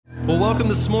Well, welcome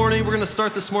this morning. We're going to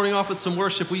start this morning off with some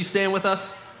worship. Will you stand with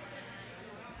us?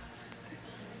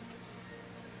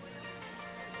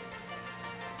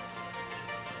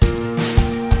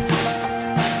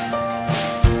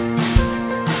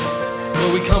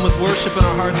 Lord, we come with worship in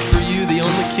our hearts for you, the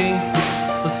only King.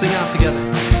 Let's sing out together.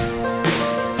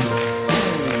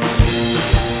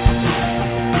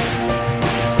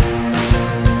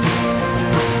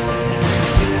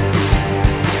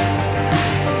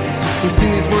 We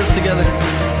sing these words together.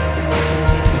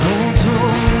 Oh,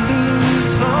 don't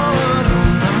lose heart,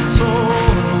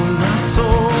 oh my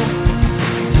soul,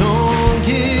 don't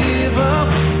give up.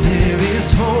 There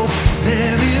is hope,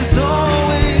 there is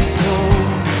always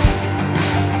hope.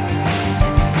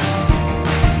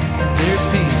 There's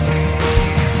peace,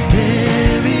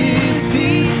 there is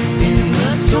peace in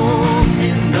the storm,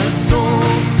 in the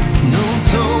storm. No,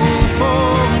 don't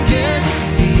forget,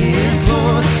 He is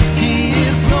Lord, He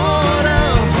is Lord.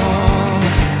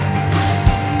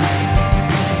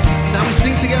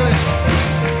 Sing together.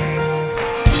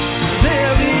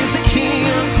 There is a King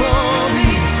of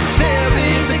glory. There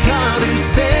is a God who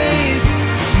saves.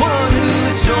 One who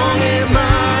is strong and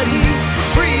mighty.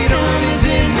 Freedom is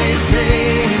in His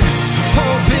name.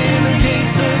 Open the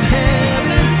gates of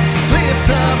heaven.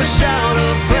 Lift up a shout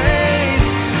of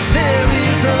praise. There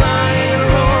is a lion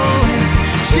roaring.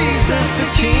 Jesus the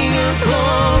King of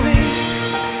glory.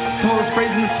 Come on, let's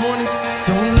praise Him this morning.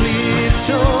 So lift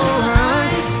your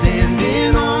eyes. Stand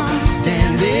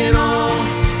in awe.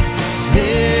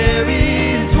 There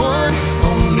is one,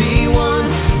 only one,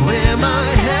 where my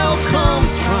help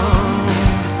comes from.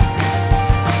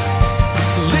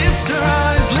 Lift your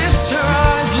eyes,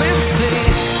 sing.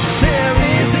 There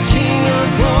is a King of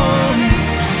glory.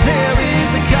 There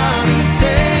is a God who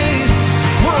saves.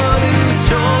 One who is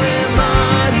strong and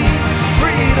mighty.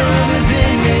 Freedom is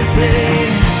in His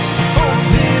name.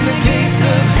 Open the gates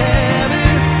of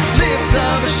heaven. Lift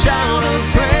up a shout of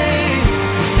praise.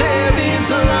 There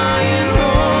is a lion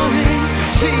roaring.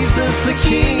 Jesus the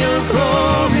King of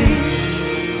glory.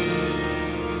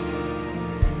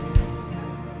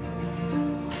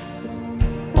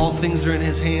 All things are in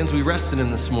His hands. We rest in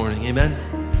Him this morning. Amen.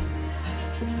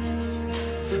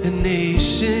 And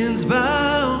nations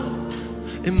bow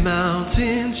and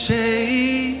mountains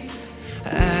shake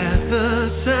at the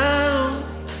sound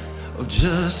of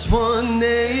just one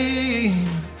name.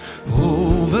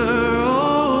 Over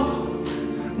all,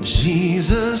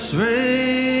 Jesus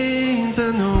reigns.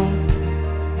 I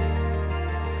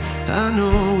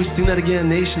know. We sing that again.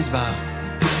 Nations bow,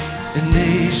 and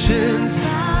nations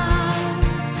bow,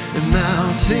 and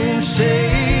mountains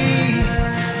shake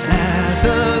at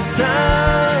the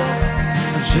sound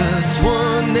of just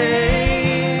one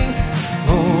name.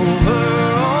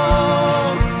 Over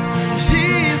all,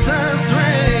 Jesus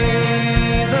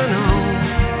reigns. I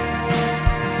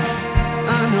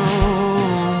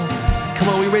know. Come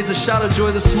on, we raise a shout of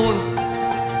joy this morning.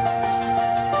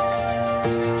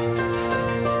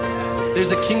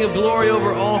 There's a King of glory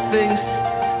over all things.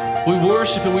 We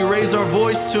worship and we raise our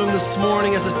voice to Him this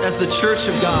morning as the church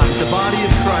of God, the body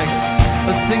of Christ.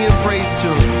 Let's sing and praise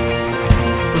to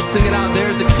Him. We'll sing it out.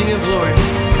 There's a King of glory.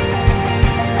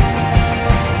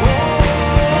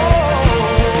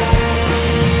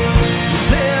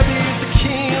 There is a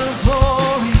King of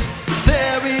glory.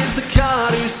 There is a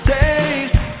God who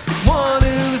saves. One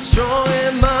who is strong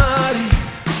and mighty.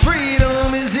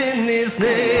 Freedom is in His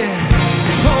name.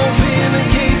 Open the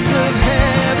gates of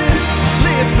heaven.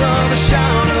 Lift up a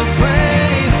shout of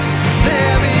praise.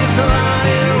 There is a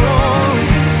lion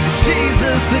roaring.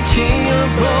 Jesus the King of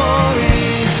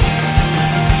glory.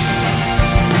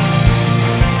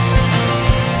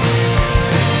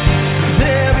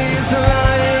 There is a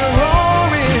lion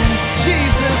roaring.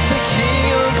 Jesus the King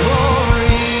of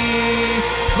glory.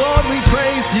 Lord, we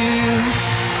praise You.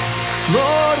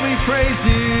 Lord, we praise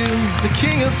You, the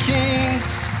King of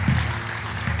kings.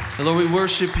 And Lord, we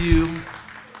worship You,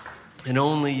 and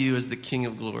only You as the King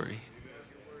of glory,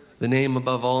 the name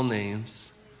above all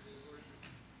names,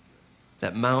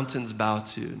 that mountains bow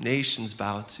to, nations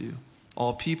bow to,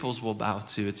 all peoples will bow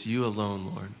to. It's You alone,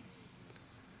 Lord.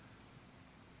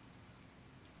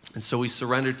 And so we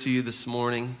surrender to You this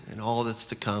morning and all that's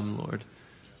to come, Lord,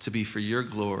 to be for Your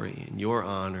glory and Your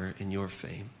honor and Your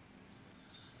fame.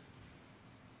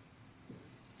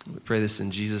 We pray this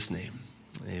in Jesus' name.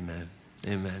 Amen.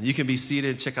 Amen. You can be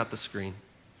seated. Check out the screen.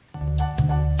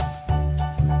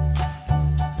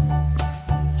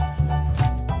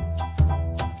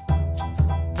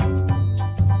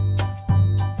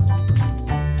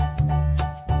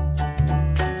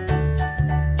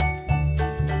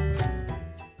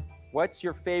 What's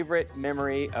your favorite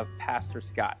memory of Pastor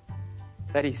Scott?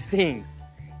 that he sings.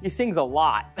 He sings a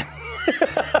lot.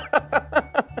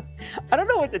 I don't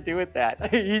know what to do with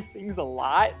that. He sings a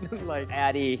lot. Like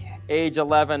Addie, age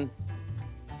 11.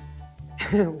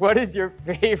 What is your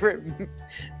favorite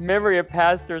memory of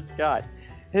Pastor Scott?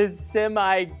 His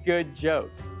semi-good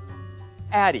jokes.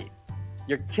 Addie,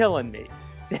 you're killing me.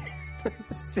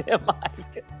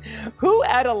 Semi-good. Who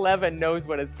at 11 knows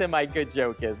what a semi-good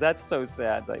joke is? That's so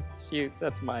sad. Like, shoot,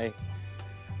 that's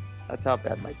how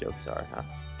bad my jokes are, huh?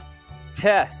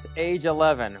 Tess, age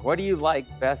 11. What do you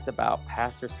like best about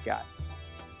Pastor Scott?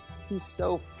 He's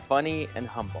so funny and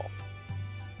humble.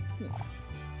 Aww.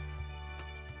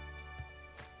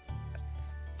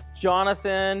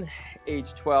 Jonathan,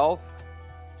 age 12.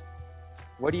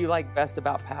 What do you like best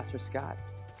about Pastor Scott?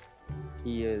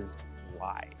 He is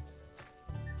wise.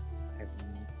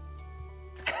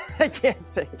 I can't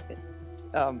say it.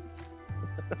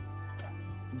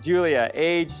 Julia,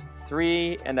 age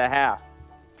 3.5.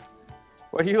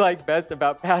 What do you like best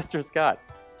about Pastor Scott?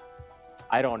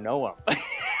 I don't know him.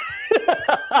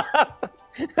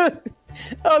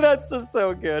 Oh, that's just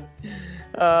so good.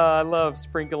 I love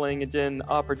sprinkling in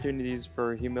opportunities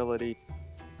for humility.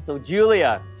 So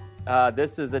Julia,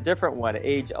 this is a different one,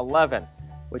 age 11.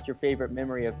 What's your favorite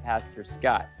memory of Pastor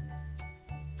Scott?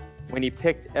 When he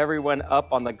picked everyone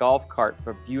up on the golf cart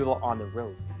for Beulah on the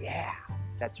Road. Yeah,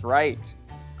 that's right.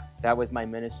 That was my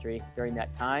ministry during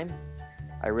that time.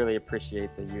 I really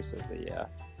appreciate the use of the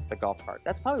golf cart.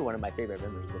 That's probably one of my favorite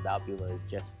memories about Beulah, is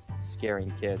just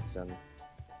scaring kids and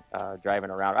driving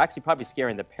around. Actually, probably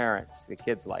scaring the parents. The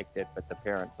kids liked it, but the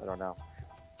parents, I don't know.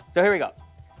 So here we go.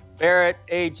 Barrett,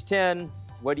 age 10.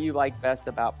 What do you like best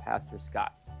about Pastor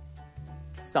Scott?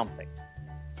 Something.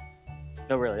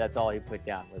 No, really, that's all he put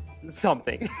down was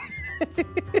something.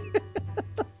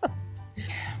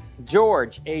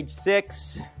 George, age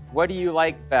 6. What do you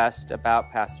like best about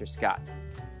Pastor Scott?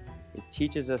 He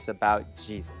teaches us about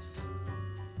Jesus.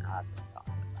 That's what I'm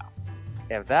talking about.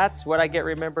 If that's what I get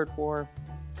remembered for,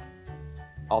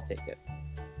 I'll take it.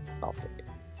 I'll take it.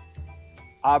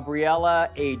 Aubriella,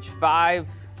 age 5.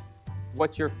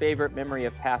 What's your favorite memory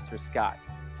of Pastor Scott?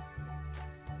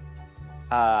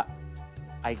 I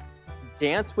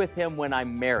dance with him when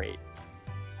I'm married.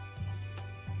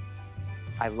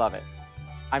 I love it.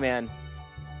 I mean,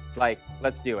 like,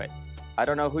 let's do it. I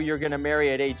don't know who you're going to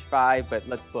marry at age 5, but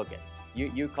let's book it.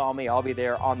 You call me. I'll be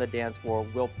there on the dance floor.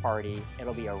 We'll party.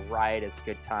 It'll be a riotous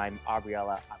good time.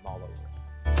 Aubriella, I'm all over it.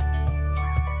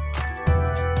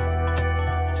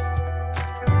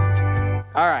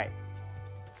 All right.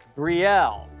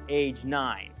 Brielle, age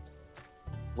 9.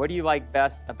 What do you like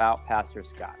best about Pastor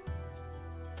Scott?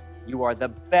 You are the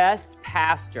best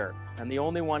pastor and the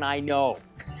only one I know.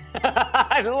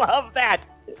 I love that.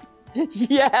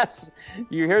 Yes.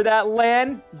 You hear that,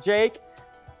 Len, Jake?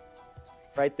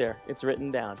 Right there. It's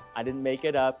written down. I didn't make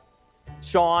it up.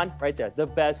 Sean, right there. The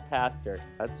best pastor.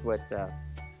 That's what Brielle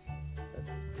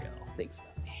thinks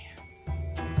about me.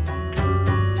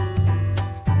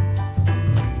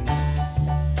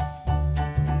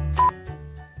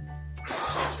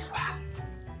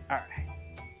 All right.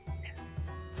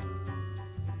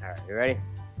 All right. You ready?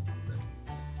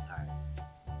 All right.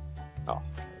 Oh.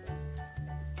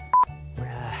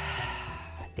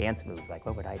 Dance moves, like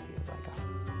what would I do? Like,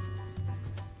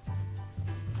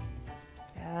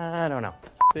 I don't know.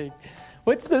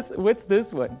 What's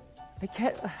this one? I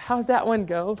can't, how's that one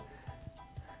go?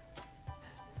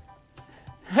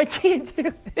 I can't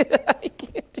do it. I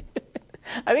can't do it.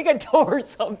 I think I tore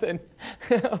something.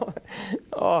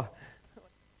 Oh.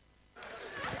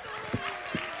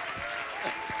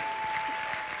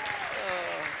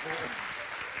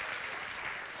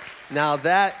 Now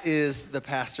that is the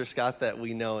Pastor Scott that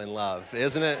we know and love,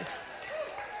 isn't it?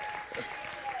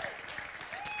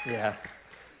 Yeah.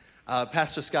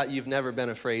 Pastor Scott, you've never been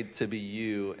afraid to be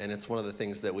you, and it's one of the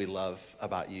things that we love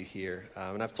about you here.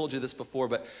 And I've told you this before,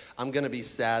 but I'm going to be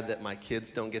sad that my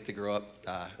kids don't get to grow up,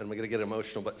 and I'm going to get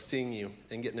emotional, but seeing you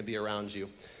and getting to be around you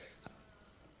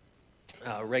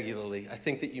regularly, I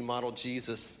think that you model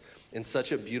Jesus in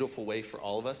such a beautiful way for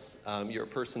all of us. You're a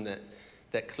person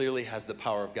that clearly has the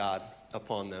power of God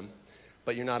upon them,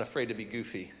 but you're not afraid to be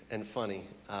goofy and funny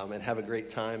and have a great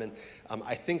time. And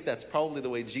I think that's probably the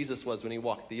way Jesus was when he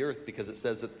walked the earth, because it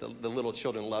says that the little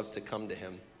children loved to come to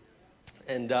him.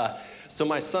 And so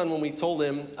my son, when we told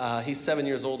him, he's 7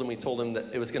 years old, and we told him that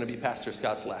it was going to be Pastor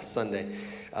Scott's last Sunday,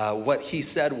 what he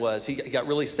said was, he got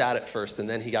really sad at first, and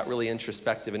then he got really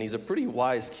introspective, and he's a pretty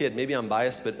wise kid. Maybe I'm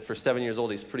biased, but for 7 years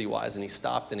old, he's pretty wise. And he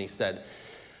stopped and he said,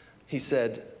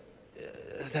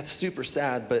 that's super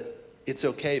sad, but it's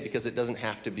okay because it doesn't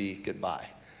have to be goodbye.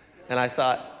 And I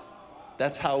thought,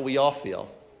 That's how we all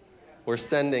feel. We're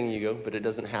sending you, but it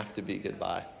doesn't have to be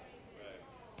goodbye.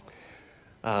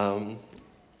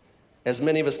 As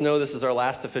many of us know, this is our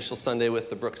last official Sunday with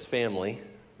the Brooks family.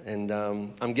 And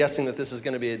I'm guessing that this is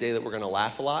going to be a day that we're going to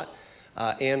laugh a lot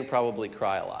and probably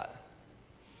cry a lot.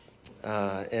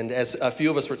 And as a few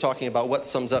of us were talking about what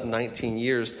sums up 19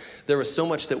 years, there was so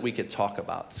much that we could talk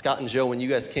about. Scott and Joe, when you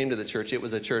guys came to the church, it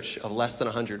was a church of less than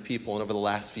 100 people. And over the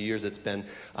last few years, it's been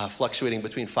fluctuating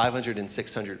between 500 and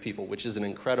 600 people, which is an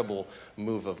incredible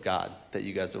move of God that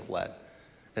you guys have led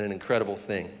and an incredible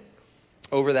thing.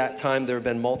 Over that time, there have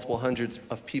been multiple hundreds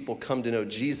of people come to know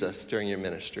Jesus during your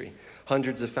ministry.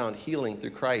 Hundreds have found healing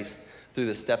through Christ, through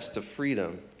the steps to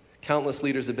freedom. Countless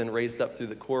leaders have been raised up through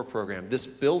the core program.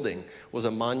 This building was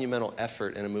a monumental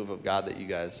effort and a move of God that you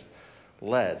guys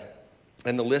led.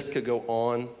 And the list could go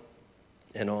on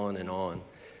and on and on.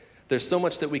 There's so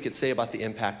much that we could say about the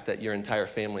impact that your entire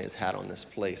family has had on this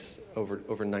place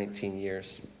over 19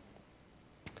 years.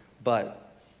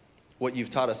 But what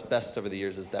you've taught us best over the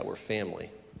years is that we're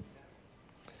family.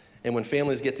 And when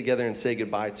families get together and say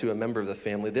goodbye to a member of the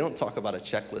family, they don't talk about a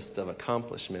checklist of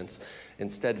accomplishments.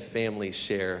 Instead, families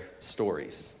share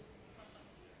stories.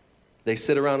 They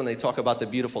sit around and they talk about the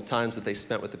beautiful times that they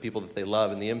spent with the people that they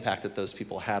love and the impact that those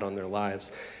people had on their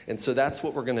lives. And so that's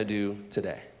what we're going to do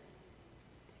today.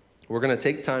 We're going to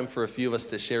take time for a few of us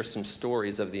to share some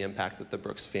stories of the impact that the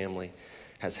Brooks family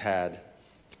has had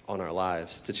on our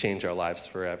lives, to change our lives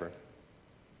forever.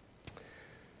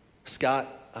 Scott,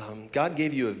 God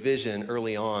gave you a vision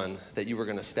early on that you were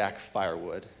going to stack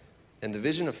firewood. And the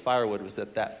vision of firewood was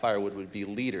that firewood would be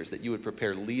leaders, that you would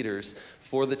prepare leaders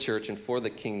for the church and for the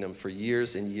kingdom for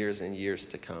years and years and years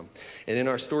to come. And in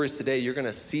our stories today, you're going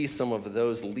to see some of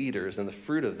those leaders and the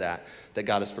fruit of that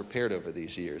God has prepared over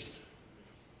these years.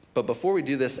 But before we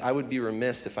do this, I would be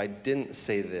remiss if I didn't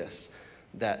say this,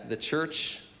 that the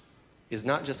church is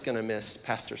not just going to miss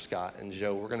Pastor Scott and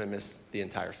Joe, we're going to miss the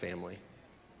entire family.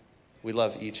 We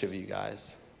love each of you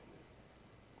guys.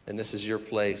 And this is your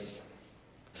place.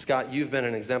 Scott, you've been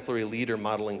an exemplary leader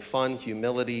modeling fun,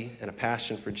 humility, and a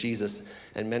passion for Jesus,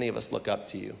 and many of us look up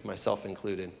to you, myself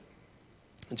included.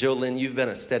 Joe Lynn, you've been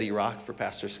a steady rock for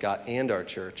Pastor Scott and our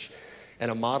church,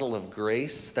 and a model of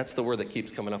grace. That's the word that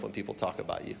keeps coming up when people talk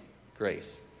about you,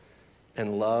 grace.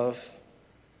 And love,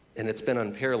 and it's been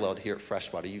unparalleled here at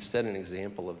Freshwater. You've set an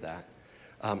example of that.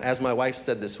 As my wife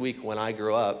said this week, when I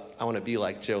grow up, I want to be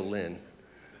like Joe Lynn.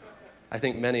 I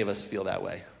think many of us feel that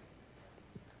way.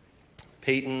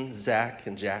 Peyton, Zach,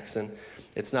 and Jackson,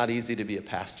 it's not easy to be a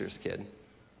pastor's kid.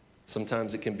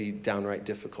 Sometimes it can be downright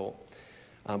difficult.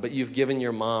 But you've given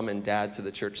your mom and dad to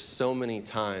the church so many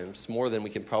times, more than we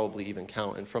can probably even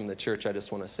count. And from the church, I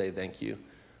just want to say thank you.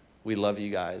 We love you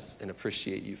guys and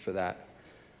appreciate you for that.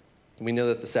 We know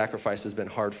that the sacrifice has been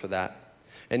hard for that.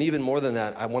 And even more than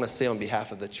that, I want to say on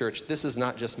behalf of the church, this is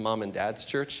not just mom and dad's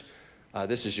church.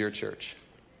 This is your church.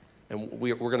 And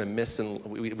we're going to miss and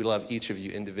we love each of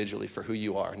you individually for who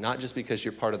you are. Not just because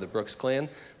you're part of the Brooks clan,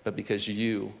 but because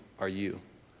you are you.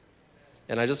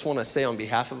 And I just want to say on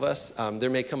behalf of us, there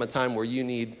may come a time where you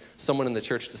need someone in the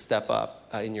church to step up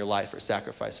in your life or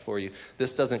sacrifice for you.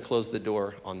 This doesn't close the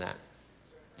door on that.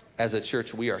 As a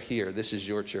church, we are here. This is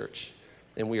your church,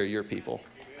 and we are your people.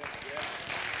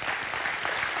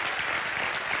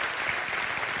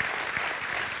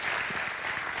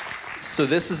 So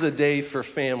this is a day for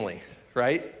family,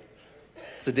 right?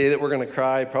 It's a day that we're going to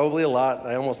cry probably a lot.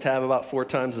 I almost have about 4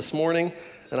 times this morning,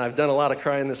 and I've done a lot of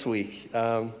crying this week.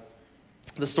 The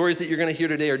stories that you're going to hear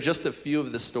today are just a few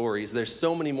of the stories. There's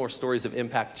so many more stories of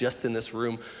impact just in this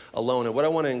room alone. And what I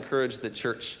want to encourage the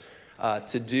church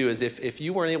to do is if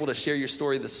you weren't able to share your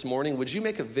story this morning, would you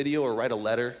make a video or write a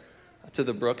letter to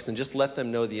the Brooks and just let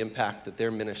them know the impact that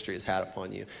their ministry has had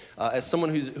upon you. As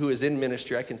someone who is in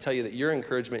ministry, I can tell you that your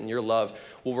encouragement and your love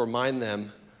will remind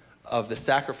them of the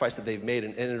sacrifice that they've made,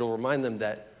 and it'll remind them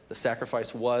that the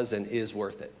sacrifice was and is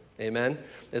worth it. Amen?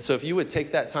 And so if you would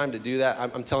take that time to do that,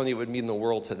 I'm telling you it would mean the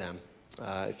world to them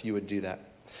if you would do that.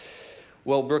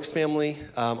 Well, Brooks family,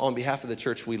 on behalf of the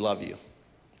church, we love you,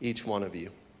 each one of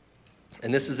you.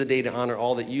 And this is a day to honor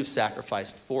all that you've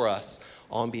sacrificed for us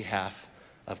on behalf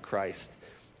of Christ.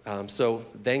 So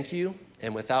thank you,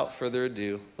 and without further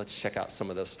ado, let's check out some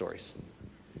of those stories.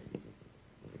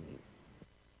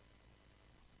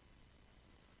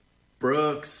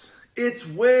 Brooks, it's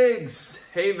Wiggs.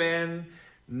 Hey man,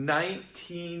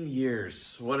 19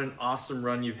 years. What an awesome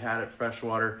run you've had at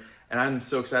Freshwater, and I'm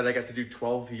so excited I got to do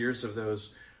 12 years of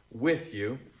those with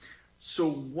you. So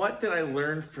what did I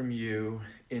learn from you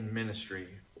in ministry?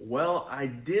 Well, I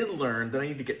did learn that I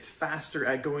need to get faster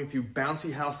at going through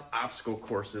bouncy house obstacle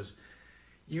courses.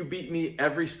 You beat me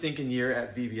every stinking year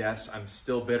at VBS. I'm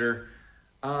still bitter.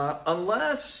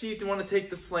 Unless you want to take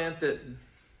the slant that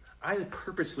I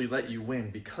purposely let you win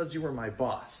because you were my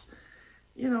boss.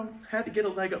 Had to get a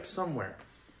leg up somewhere.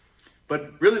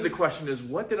 But really the question is,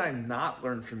 what did I not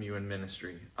learn from you in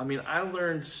ministry? I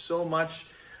learned so much.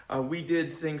 We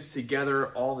did things together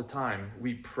all the time.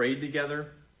 We prayed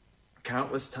together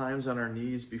countless times on our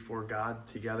knees before God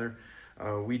together.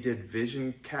 We did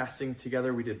vision casting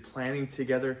together. We did planning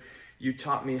together. You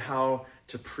taught me how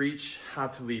to preach, how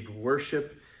to lead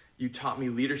worship. You taught me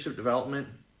leadership development.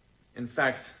 In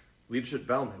fact, leadership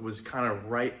development was kind of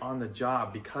right on the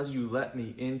job because you let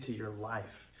me into your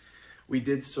life. We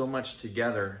did so much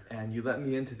together, and you let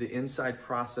me into the inside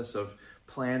process of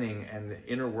planning and the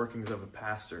inner workings of a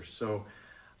pastor. So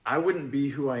I wouldn't be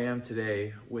who I am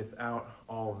today without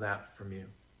all of that from you.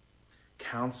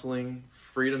 Counseling,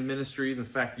 freedom ministries. In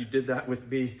fact, you did that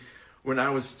with me when I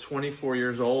was 24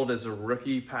 years old as a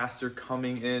rookie pastor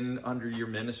coming in under your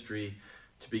ministry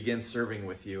to begin serving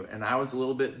with you. And I was a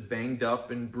little bit banged up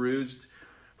and bruised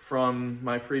from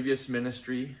my previous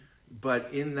ministry,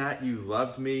 but in that you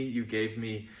loved me, you gave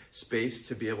me space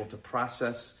to be able to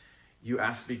process. You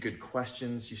asked me good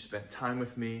questions, you spent time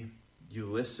with me, you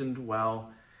listened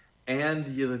well, and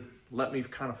you let me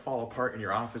kind of fall apart in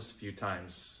your office a few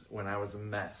times when I was a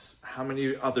mess. How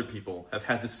many other people have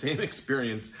had the same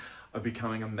experience of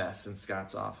becoming a mess in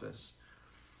Scott's office?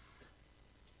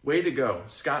 Way to go.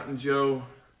 Scott and Joe,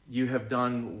 you have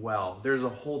done well. There's a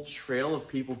whole trail of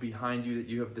people behind you that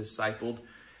you have discipled,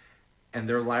 and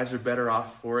their lives are better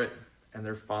off for it, and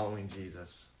they're following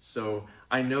Jesus. So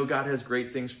I know God has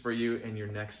great things for you in your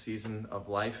next season of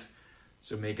life.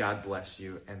 So may God bless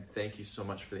you, and thank you so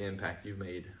much for the impact you've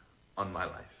made on my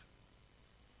life.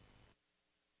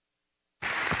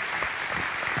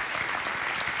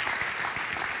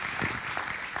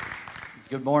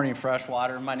 Good morning,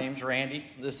 Freshwater. My name's Randy.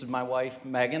 This is my wife,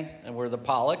 Megan, and we're the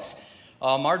Pollocks.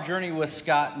 Our journey with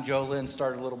Scott and Jolynn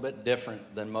started a little bit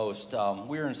different than most.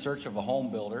 We were in search of a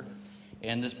home builder,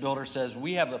 and this builder says,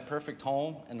 we have the perfect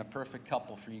home and the perfect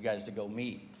couple for you guys to go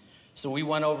meet. So we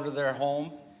went over to their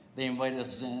home. They invited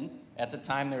us in. At the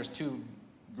time, there was two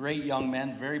great young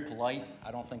men, very polite.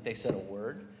 I don't think they said a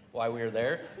word while we were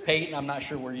there. Peyton, I'm not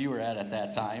sure where you were at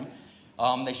that time.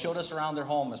 They showed us around their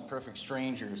home as perfect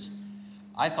strangers.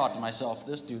 I thought to myself,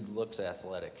 this dude looks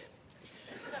athletic.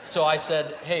 So I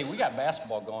said, hey, we got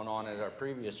basketball going on at our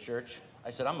previous church. I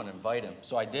said, I'm going to invite him.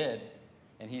 So I did.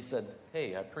 And he said,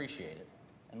 hey, I appreciate it.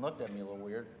 And looked at me a little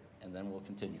weird. And then we'll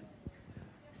continue.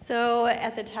 So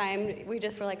at the time, we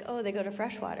just were like, oh, they go to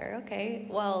Freshwater. Okay.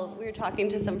 Well, we were talking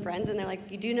to some friends, and they're like,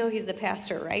 you do know he's the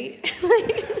pastor, right?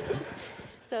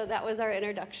 So that was our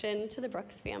introduction to the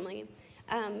Brooks family.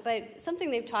 But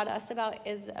something they've taught us about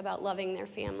is about loving their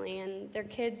family, and their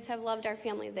kids have loved our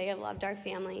family. They have loved our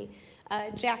family.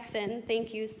 Jackson,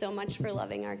 thank you so much for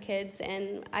loving our kids,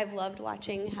 and I've loved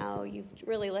watching how you've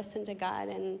really listened to God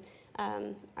and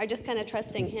are just kind of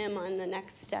trusting him on the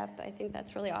next step. I think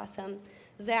that's really awesome.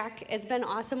 Zach, it's been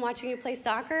awesome watching you play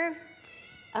soccer.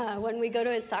 When we go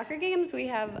to his soccer games, we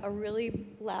have a really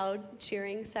loud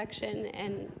cheering section,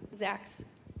 and Zach's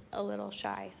a little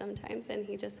shy sometimes, and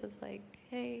he just was like,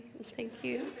 hey, thank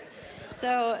you.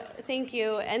 So thank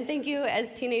you, and thank you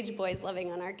as teenage boys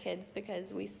loving on our kids,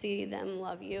 because we see them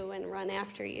love you and run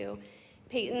after you.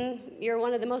 Peyton, you're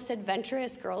one of the most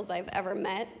adventurous girls I've ever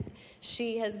met.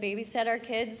 She has babysat our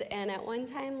kids, and at one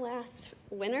time last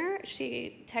winter,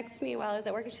 she texted me while I was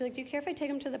at work, and she's like, do you care if I take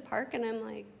them to the park? And I'm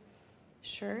like,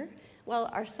 sure. Well,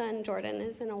 our son Jordan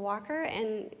is in a walker,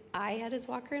 and I had his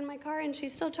walker in my car, and she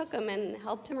still took him and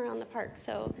helped him around the park.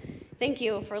 So thank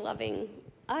you for loving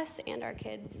us and our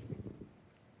kids.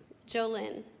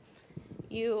 Jolynn,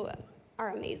 you are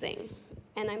amazing,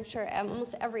 and I'm sure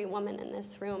almost every woman in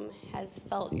this room has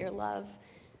felt your love.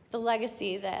 The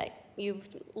legacy that you've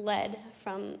led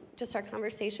from just our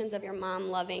conversations of your mom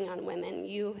loving on women,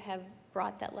 you have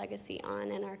brought that legacy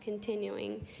on and are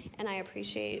continuing, and I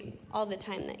appreciate all the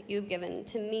time that you've given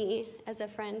to me as a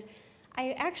friend.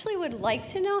 I actually would like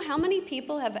to know how many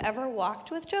people have ever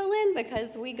walked with Jolynn,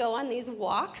 because we go on these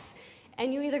walks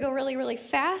and you either go really, really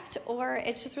fast or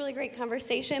it's just really great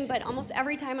conversation, but almost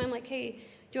every time I'm like, hey,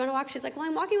 do you want to walk? She's like, well,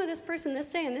 I'm walking with this person this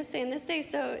day and this day and this day.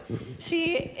 So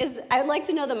I'd like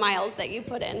to know the miles that you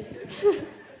put in.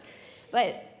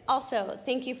 But also,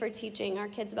 thank you for teaching our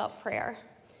kids about prayer.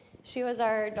 She was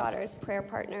our daughter's prayer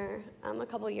partner a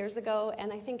couple years ago,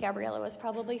 and I think Gabriella was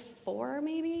probably 4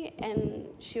 maybe, and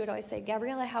she would always say,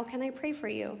 Gabriella, how can I pray for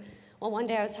you? Well, one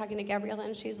day I was talking to Gabriella,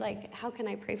 and she's like, how can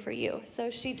I pray for you? So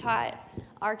she taught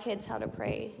our kids how to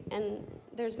pray, and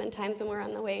there's been times when we're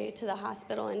on the way to the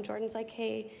hospital and Jordan's like,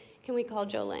 hey, can we call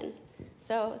Jolynn?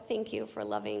 So thank you for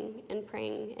loving and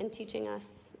praying and teaching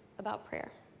us about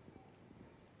prayer.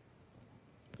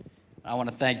 I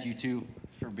want to thank you, too,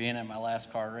 for being at my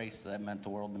last car race. That meant the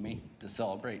world to me, to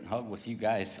celebrate and hug with you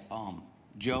guys.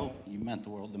 Joe, you meant the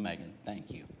world to Megan.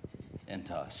 Thank you. And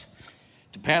to us.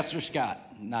 To Pastor Scott,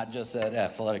 not just that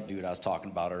athletic dude I was talking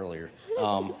about earlier.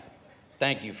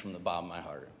 Thank you from the bottom of my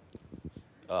heart.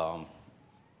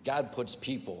 God puts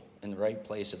people in the right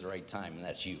place at the right time, and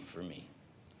that's you for me.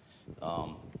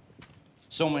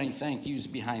 So many thank yous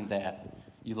behind that.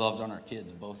 You loved on our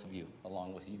kids, both of you,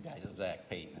 along with you guys, Zach,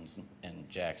 Peyton, and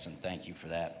Jackson. Thank you for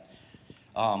that.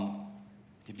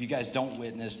 If you guys don't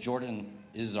witness, Jordan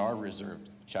is our reserved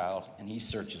child, and he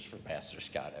searches for Pastor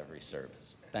Scott every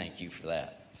service. Thank you for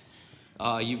that.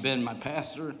 You've been my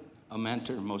pastor, a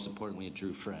mentor, and most importantly, a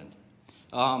true friend.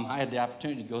 I had the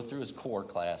opportunity to go through his core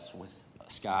class with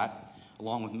Scott,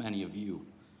 along with many of you.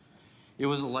 It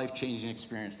was a life-changing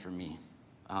experience for me.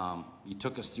 He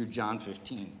took us through John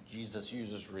 15. Jesus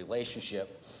uses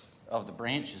relationship of the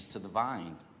branches to the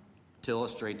vine to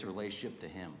illustrate the relationship to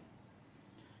him.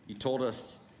 He told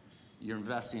us you're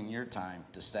investing your time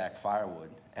to stack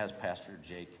firewood, as Pastor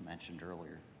Jake mentioned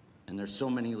earlier. And there's so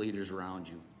many leaders around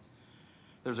you.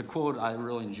 There's a quote I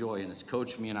really enjoy, and it's,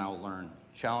 coach me and I will learn,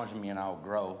 challenge me and I will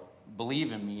grow,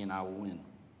 believe in me and I will win.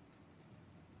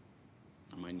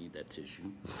 I might need that tissue.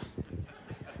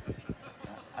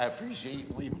 I appreciate you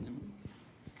believing in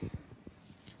me.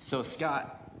 So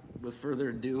Scott, with further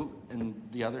ado, and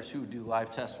the others who do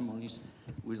live testimonies,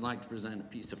 we'd like to present a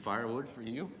piece of firewood for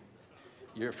you,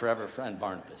 your forever friend,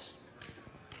 Barnabas.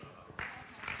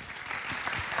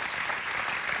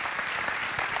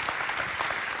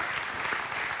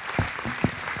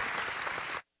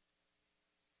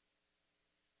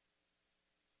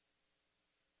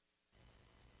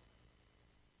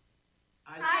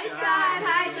 Hi, Scott.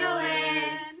 Hi,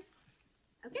 Jolynn.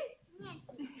 Okay.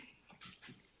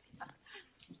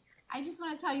 I just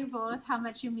want to tell you both how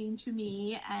much you mean to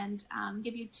me and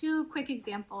give you two quick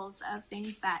examples of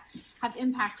things that have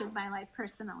impacted my life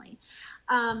personally.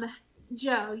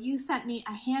 Joe, you sent me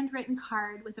a handwritten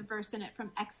card with a verse in it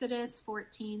from Exodus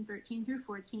 14:13 through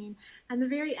 14. And the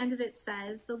very end of it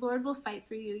says, the Lord will fight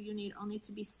for you. You need only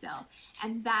to be still.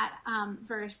 And that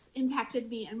verse impacted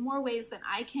me in more ways than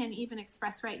I can even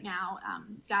express right now.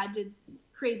 God did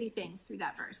crazy things through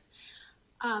that verse.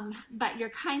 But your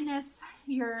kindness,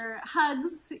 your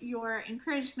hugs, your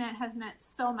encouragement has meant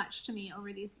so much to me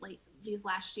over these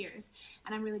last years.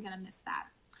 And I'm really going to miss that.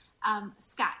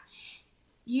 Scott,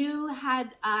 you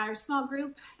had our small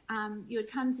group. You had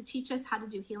come to teach us how to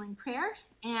do healing prayer,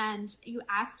 and you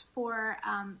asked for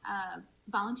a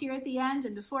volunteer at the end.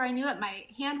 And before I knew it, my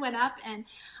hand went up, and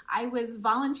I was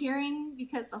volunteering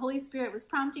because the Holy Spirit was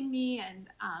prompting me. And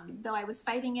though I was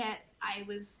fighting it, I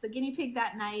was the guinea pig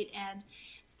that night. And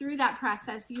through that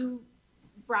process, you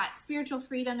brought spiritual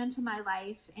freedom into my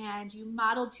life, and you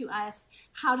modeled to us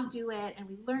how to do it, and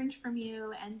we learned from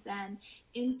you. And then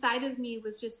inside of me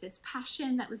was just this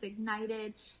passion that was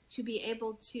ignited to be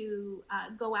able to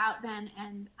go out then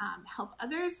and help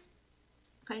others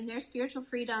find their spiritual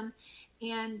freedom.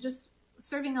 And just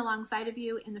serving alongside of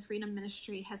you in the Freedom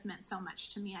Ministry has meant so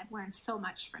much to me. I've learned so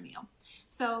much from you.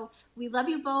 So we love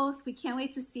you both. We can't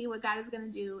wait to see what God is going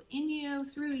to do in you,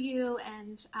 through you,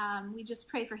 and we just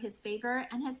pray for his favor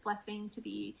and his blessing to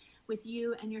be with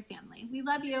you and your family. We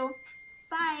love you.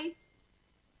 Bye.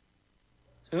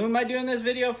 Who am I doing this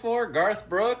video for? Garth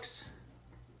Brooks?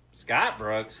 Scott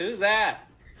Brooks? Who's that?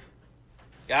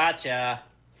 Gotcha.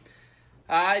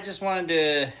 I just wanted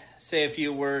to say a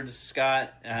few words,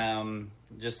 Scott,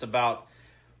 just about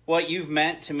what you've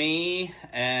meant to me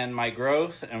and my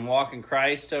growth and walk in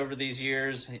Christ over these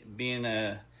years, being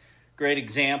a great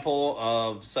example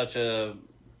of such a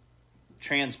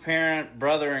transparent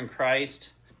brother in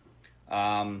Christ,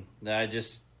 that I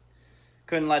just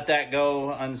couldn't let that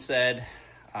go unsaid.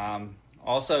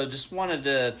 Also, just wanted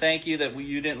to thank you that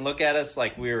you didn't look at us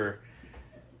like we were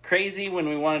crazy when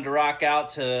we wanted to rock out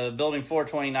to Building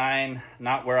 429,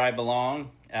 Not Where I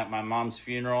Belong, at my mom's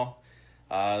funeral.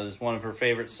 It was one of her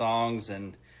favorite songs,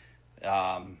 and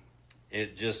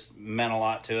it just meant a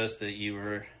lot to us that you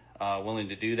were willing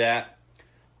to do that.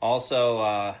 Also,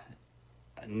 I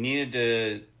needed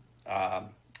to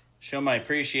show my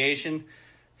appreciation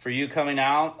for you coming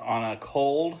out on a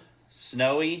cold,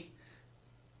 snowy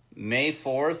May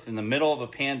 4th in the middle of a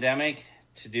pandemic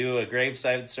to do a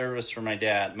graveside service for my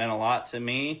dad. It meant a lot to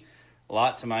me, a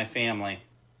lot to my family.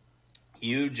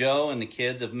 You, Joe, and the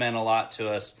kids have meant a lot to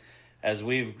us as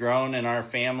we've grown in our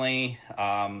family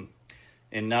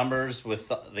in numbers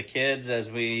with the kids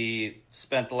as we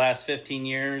spent the last 15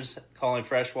 years calling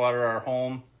Freshwater our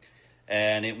home.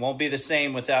 And it won't be the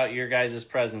same without your guys'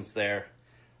 presence there.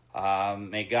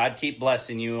 May God keep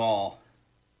blessing you all.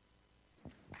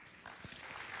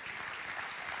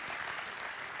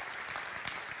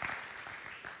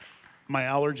 My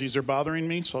allergies are bothering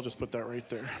me, so I'll just put that right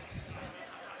there.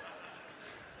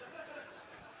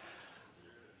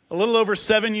 A little over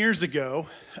 7 years ago,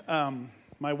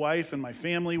 my wife and my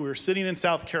family, we were sitting in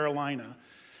South Carolina,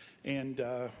 and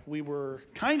we were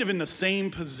kind of in the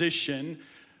same position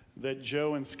that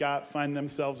Joe and Scott find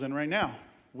themselves in right now.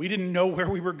 We didn't know where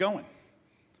we were going.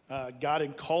 God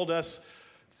had called us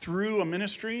through a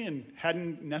ministry and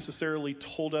hadn't necessarily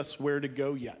told us where to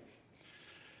go yet.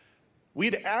 We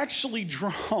had actually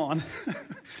drawn,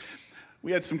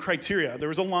 we had some criteria. There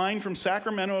was a line from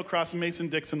Sacramento across the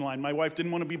Mason-Dixon line. My wife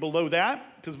didn't want to be below that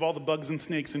because of all the bugs and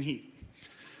snakes and heat.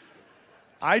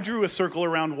 I drew a circle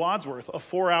around Wadsworth, a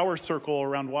 4-hour circle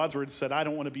around Wadsworth, said, I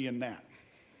don't want to be in that.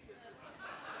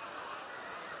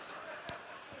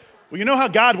 Well, you know how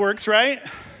God works, right?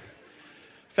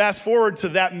 Fast forward to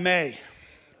that May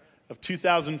of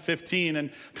 2015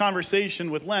 and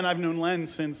conversation with Len. I've known Len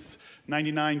since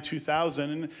 99,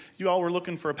 2000, and you all were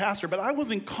looking for a pastor, but I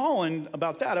wasn't calling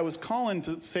about that. I was calling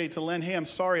to say to Len, hey, I'm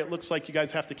sorry, it looks like you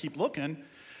guys have to keep looking.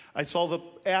 I saw the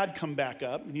ad come back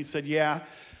up, and he said, yeah,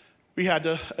 we had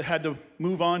to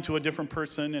move on to a different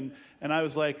person, and I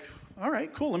was like, all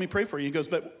right, cool, let me pray for you. He goes,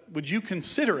 but would you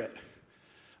consider it?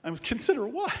 I was, consider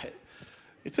what?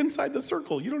 It's inside the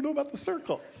circle. You don't know about the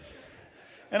circle.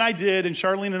 And I did, and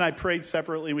Charlene and I prayed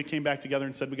separately. We came back together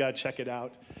and said, we got to check it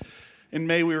out. In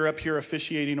May, we were up here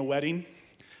officiating a wedding,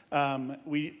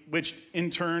 which in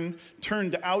turn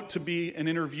turned out to be an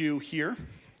interview here.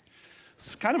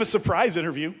 It's kind of a surprise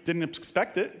interview. Didn't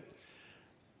expect it.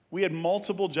 We had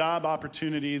multiple job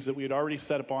opportunities that we had already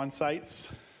set up on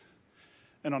sites.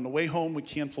 And on the way home, we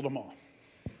canceled them all.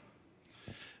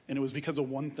 And it was because of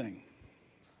one thing.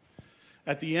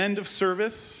 At the end of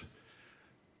service,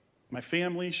 my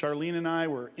family, Charlene and I,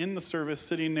 were in the service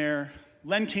sitting there.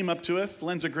 Len came up to us.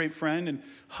 Len's a great friend and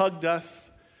hugged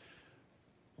us.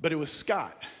 But it was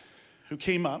Scott who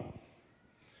came up,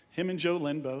 him and Joe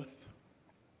Lynn both,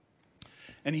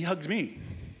 and he hugged me.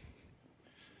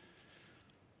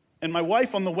 And my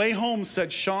wife on the way home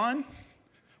said, Sean,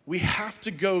 we have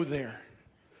to go there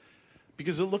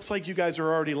because it looks like you guys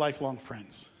are already lifelong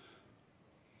friends.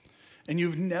 And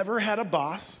you've never had a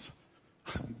boss,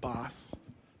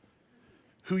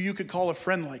 who you could call a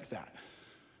friend like that.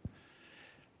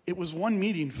 It was one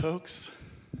meeting, folks.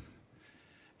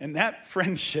 And that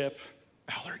friendship,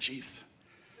 allergies.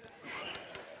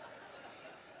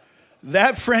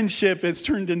 That friendship has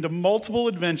turned into multiple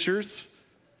adventures,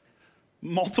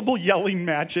 multiple yelling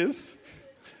matches.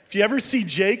 If you ever see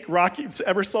Jake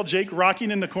saw Jake rocking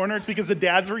in the corner, it's because the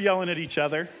dads were yelling at each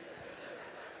other.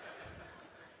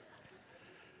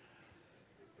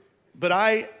 But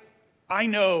I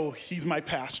know he's my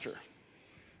pastor.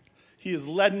 He has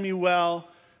led me well,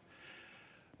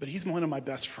 but he's one of my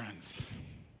best friends.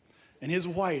 And his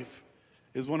wife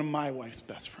is one of my wife's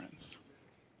best friends.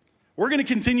 We're going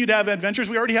to continue to have adventures.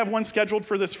 We already have one scheduled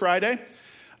for this Friday.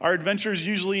 Our adventures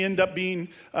usually end up being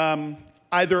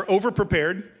either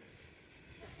overprepared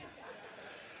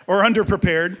or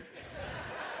underprepared.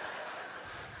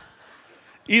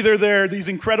 Either they're these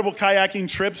incredible kayaking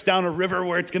trips down a river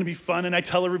where it's going to be fun and I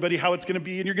tell everybody how it's going to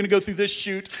be and you're going to go through this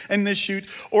chute and this chute,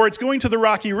 or it's going to the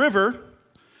Rocky River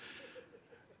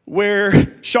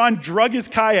where Sean drug his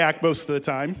kayak most of the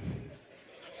time.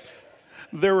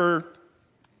 There were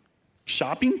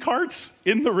shopping carts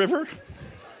in the river,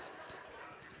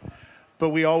 but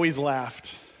we always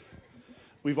laughed.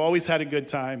 We've always had a good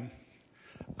time.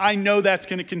 I know that's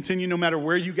going to continue no matter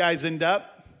where you guys end up.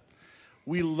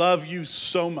 We love you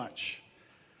so much.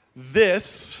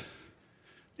 This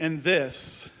and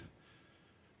this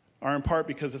are in part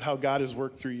because of how God has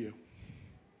worked through you.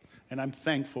 And I'm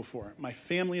thankful for it. My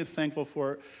family is thankful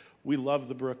for it. We love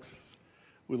the Brooks.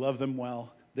 We love them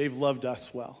well. They've loved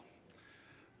us well.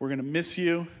 We're going to miss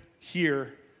you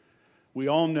here. We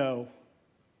all know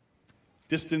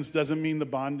distance doesn't mean the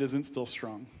bond isn't still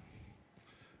strong.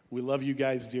 We love you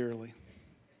guys dearly.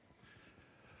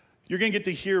 You're going to get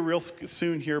to hear real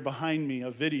soon here behind me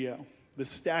a video, the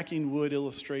stacking wood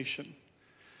illustration.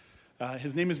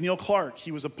 His name is Neil Clark.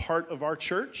 He was a part of our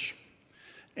church.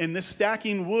 And this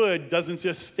stacking wood doesn't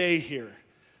just stay here.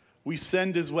 We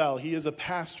send as well. He is a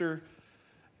pastor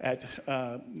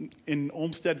in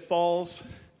Olmsted Falls.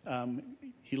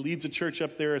 He leads a church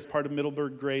up there as part of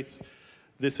Middleburg Grace.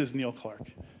 This is Neil Clark.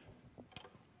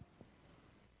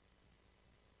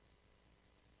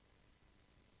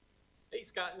 hey,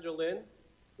 Scott and Jolynn,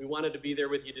 we wanted to be there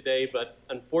with you today, but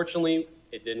unfortunately,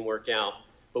 it didn't work out.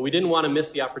 But we didn't want to miss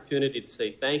the opportunity to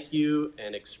say thank you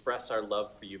and express our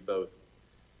love for you both.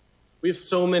 We have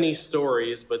so many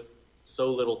stories, but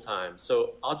so little time.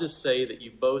 So I'll just say that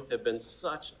you both have been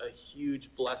such a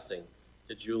huge blessing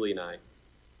to Julie and I.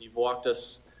 You've walked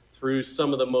us through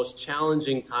some of the most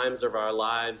challenging times of our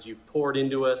lives. You've poured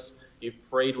into us, you've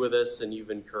prayed with us, and you've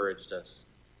encouraged us.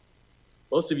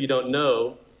 Most of you don't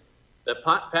know that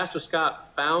Pastor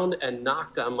Scott found and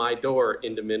knocked on my door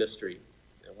into ministry.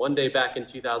 And one day back in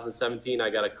 2017,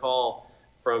 I got a call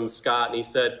from Scott, and he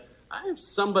said, I have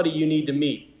somebody you need to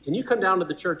meet. Can you come down to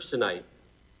the church tonight?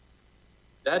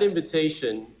 That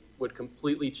invitation would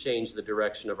completely change the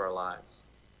direction of our lives.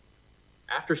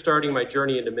 After starting my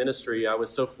journey into ministry, I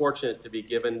was so fortunate to be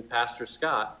given Pastor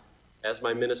Scott as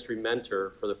my ministry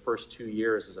mentor for the first 2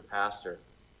 years as a pastor.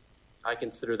 I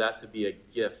consider that to be a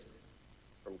gift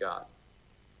from God.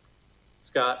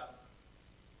 Scott,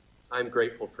 I'm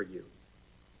grateful for you,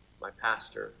 my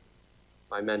pastor,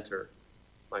 my mentor,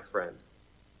 my friend.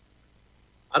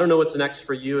 I don't know what's next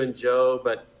for you and Joe,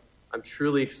 but I'm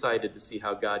truly excited to see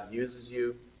how God uses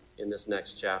you in this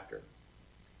next chapter.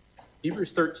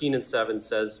 Hebrews 13:7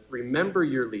 says, remember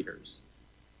your leaders,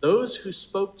 those who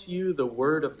spoke to you the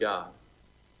word of God.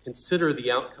 Consider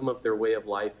the outcome of their way of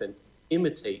life and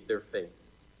imitate their faith.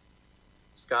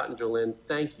 Scott and Jolynn,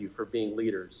 thank you for being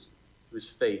leaders whose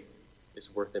faith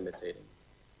is worth imitating.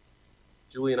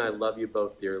 Julie and I love you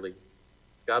both dearly.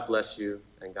 God bless you,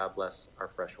 and God bless our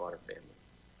Freshwater family.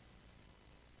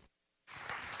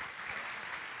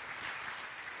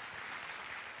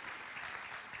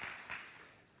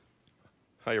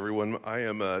 Hi, everyone. I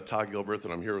am Todd Gilbert,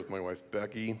 and I'm here with my wife,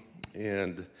 Becky.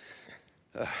 And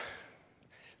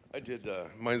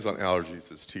mine's on allergies,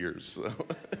 it's tears. So.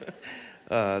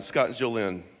 Scott and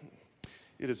Jolynn,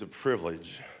 it is a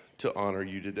privilege to honor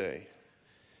you today.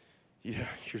 Yeah,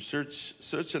 you're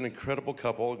such an incredible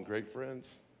couple and great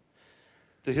friends.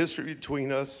 The history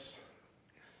between us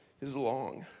is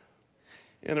long,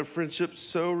 and a friendship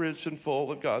so rich and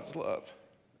full of God's love.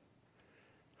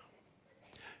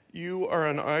 You are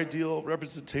an ideal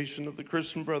representation of the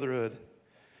Christian brotherhood.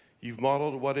 You've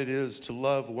modeled what it is to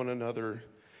love one another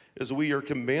as we are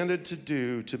commanded to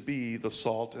do, to be the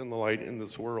salt and the light in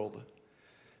this world.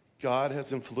 God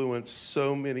has influenced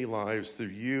so many lives through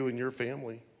you and your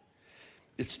family.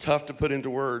 It's tough to put into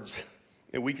words,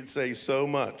 and we could say so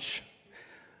much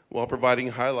while providing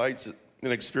highlights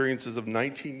and experiences of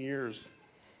 19 years.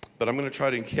 But I'm going to try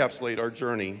to encapsulate our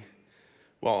journey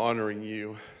while honoring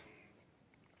you.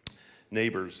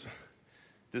 Neighbors,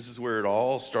 this is where it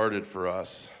all started for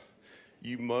us.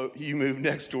 You moved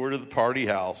next door to the party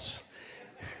house,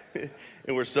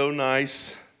 and were so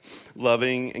nice,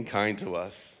 loving, and kind to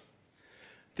us.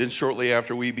 Then shortly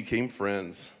after, we became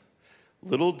friends.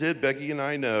 Little did Becky and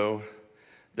I know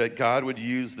that God would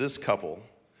use this couple,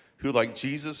 who, like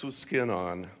Jesus with skin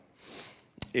on,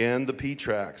 and the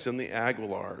Petracks and the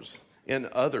Aguilars and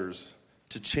others,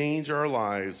 to change our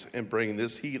lives and bring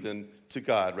this heathen to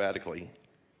God radically.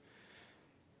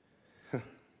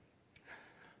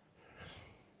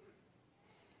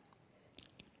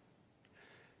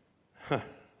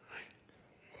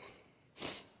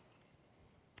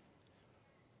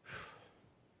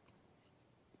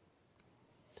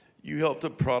 You helped a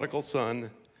prodigal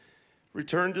son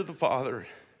return to the Father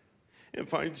and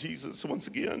find Jesus once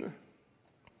again.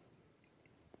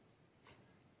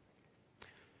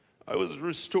 I was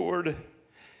restored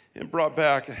and brought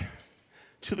back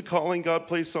to the calling God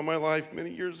placed on my life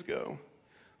many years ago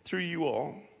through you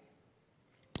all.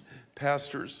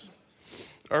 Pastors,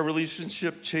 our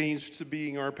relationship changed to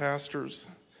being our pastors.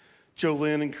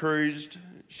 Jolynn encouraged,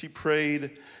 she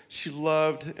prayed, she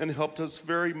loved and helped us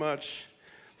very much,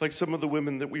 like some of the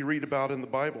women that we read about in the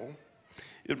Bible.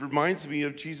 It reminds me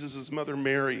of Jesus' mother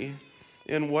Mary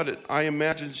and what I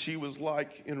imagine she was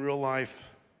like in real life.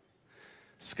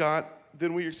 Scott,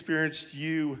 then we experienced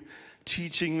you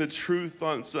teaching the truth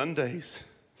on Sundays,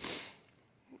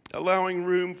 allowing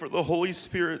room for the Holy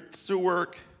Spirit to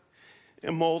work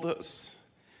and mold us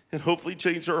and hopefully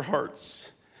change our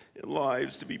hearts and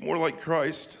lives to be more like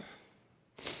Christ.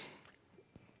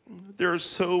 There are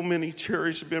so many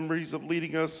cherished memories of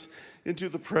leading us into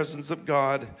the presence of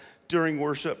God during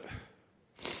worship.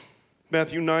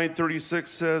 Matthew 9:36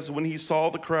 says, when he saw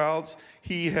the crowds,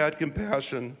 he had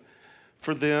compassion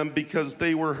for them because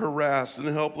they were harassed and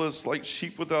helpless like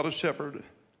sheep without a shepherd.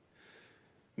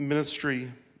 Ministry.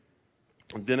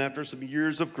 And then after some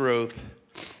years of growth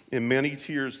and many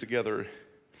tears together,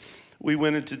 we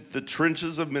went into the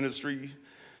trenches of ministry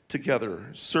together,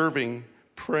 serving,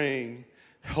 praying,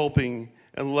 helping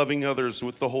and loving others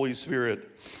with the Holy Spirit,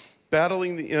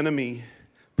 battling the enemy,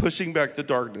 pushing back the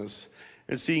darkness,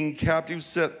 and seeing captives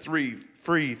set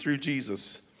free through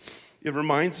Jesus. It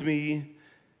reminds me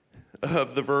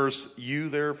of the verse, "You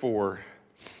therefore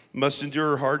must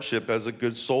endure hardship as a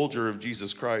good soldier of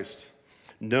Jesus Christ.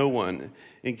 No one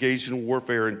engaged in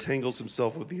warfare entangles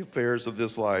himself with the affairs of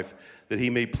this life, that he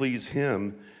may please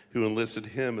him who enlisted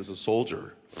him as a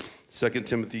soldier." 2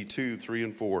 Timothy 2, 3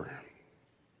 and 4.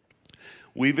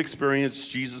 We've experienced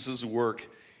Jesus' work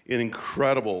in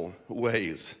incredible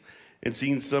ways and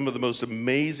seen some of the most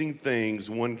amazing things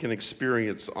one can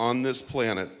experience on this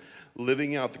planet,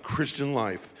 living out the Christian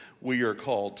life we are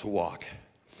called to walk.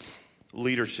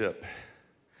 Leadership.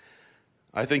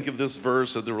 I think of this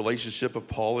verse of the relationship of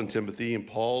Paul and Timothy and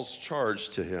Paul's charge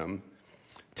to him.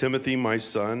 "Timothy, my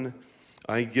son,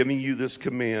 I am giving you this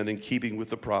command in keeping with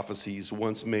the prophecies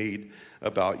once made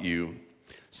about you,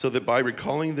 so that by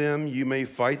recalling them you may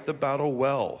fight the battle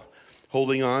well,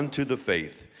 holding on to the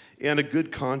faith and a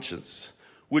good conscience,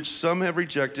 which some have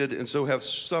rejected and so have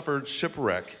suffered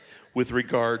shipwreck with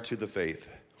regard to the faith."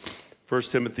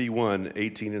 1 Timothy 1,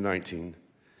 18 and 19.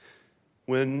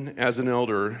 When, as an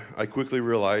elder, I quickly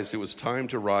realized it was time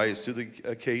to rise to the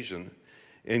occasion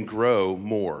and grow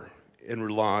more and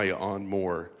rely on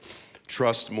more,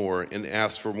 trust more, and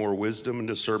ask for more wisdom and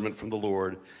discernment from the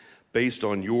Lord based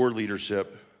on your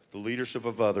leadership, the leadership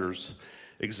of others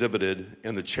exhibited,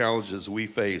 and the challenges we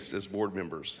face as board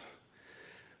members.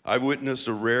 I've witnessed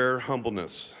a rare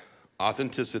humbleness,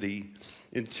 authenticity,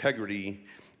 integrity,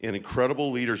 and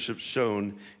incredible leadership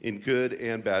shown in good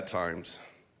and bad times.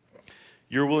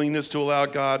 Your willingness to allow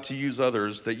God to use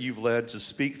others that you've led to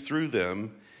speak through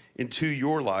them into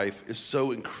your life is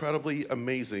so incredibly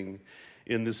amazing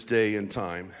in this day and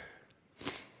time.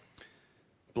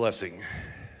 Blessing.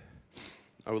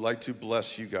 I would like to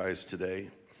bless you guys today.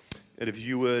 And if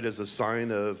you would, as a sign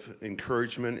of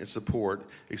encouragement and support,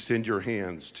 extend your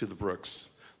hands to the Brooks,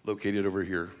 located over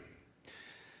here.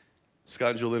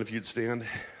 Scott and Jolene, if you'd stand.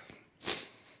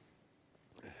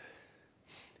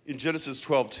 In Genesis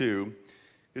 12:2,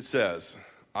 it says,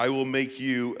 "I will make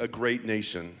you a great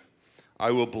nation.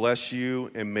 I will bless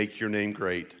you and make your name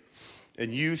great,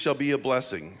 and you shall be a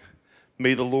blessing.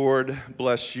 May the Lord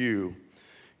bless you,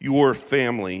 your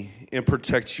family, and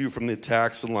protect you from the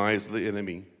attacks and lies of the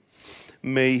enemy.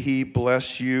 May he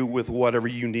bless you with whatever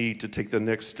you need to take the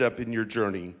next step in your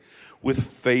journey, with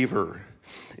favor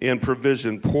and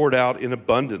provision poured out in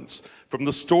abundance from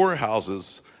the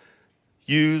storehouses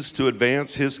used to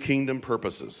advance his kingdom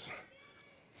purposes,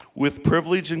 with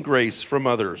privilege and grace from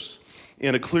others,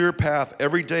 and a clear path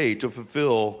every day to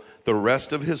fulfill the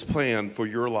rest of his plan for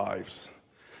your lives.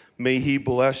 May he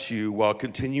bless you while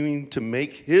continuing to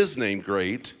make his name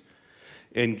great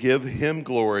and give him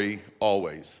glory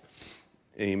always."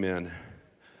 Amen.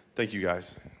 Thank you,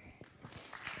 guys.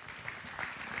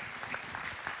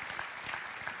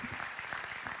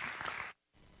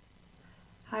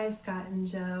 Hi, Scott and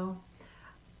Joe.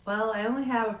 Well, I only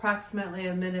have approximately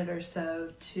a minute or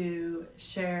so to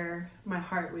share my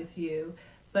heart with you,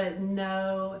 but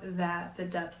know that the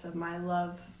depth of my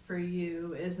love for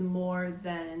you is more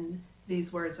than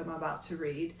these words I'm about to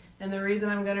read. And the reason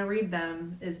I'm going to read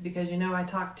them is because you know I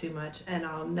talk too much and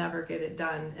I'll never get it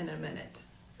done in a minute.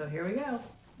 So here we go.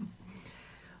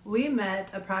 We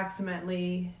met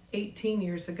approximately 18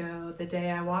 years ago, the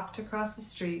day I walked across the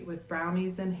street with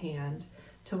brownies in hand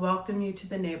to welcome you to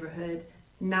the neighborhood,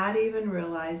 not even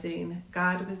realizing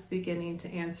God was beginning to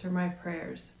answer my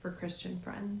prayers for Christian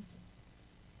friends.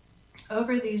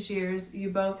 Over these years,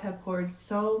 you both have poured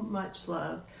so much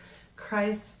love,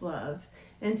 Christ's love,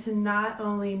 into not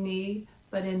only me,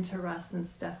 but into Russ and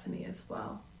Stephanie as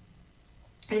well.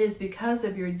 It is because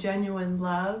of your genuine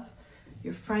love,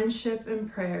 your friendship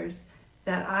and prayers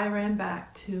that I ran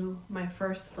back to my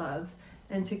first love,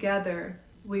 and together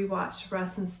we watched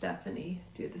Russ and Stephanie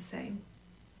do the same.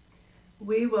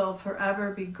 We will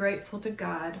forever be grateful to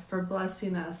God for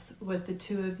blessing us with the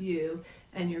two of you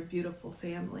and your beautiful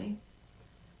family.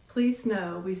 Please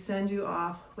know we send you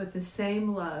off with the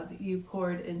same love you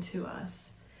poured into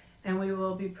us, and we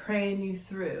will be praying you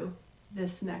through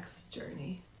this next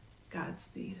journey.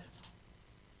 Godspeed.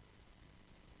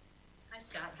 Hi,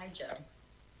 Scott. Hi, Joe.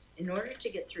 In order to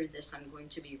get through this, I'm going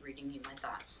to be reading you my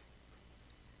thoughts.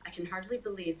 I can hardly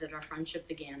believe that our friendship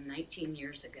began 19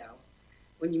 years ago,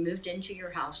 when you moved into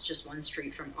your house just one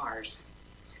street from ours.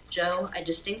 Joe, I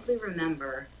distinctly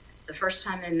remember the first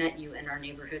time I met you in our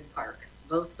neighborhood park,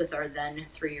 both with our then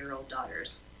 3-year-old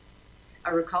daughters.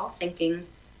 I recall thinking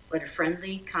what a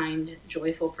friendly, kind,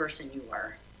 joyful person you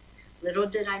were. Little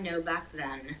did I know back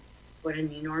then what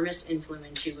an enormous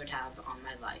influence you would have on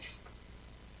my life.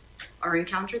 Our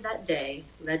encounter that day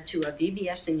led to a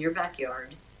VBS in your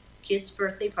backyard, kids'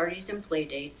 birthday parties and play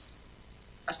dates,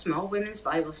 a small women's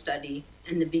Bible study,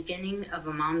 and the beginning of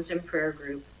a Moms in Prayer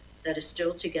group that is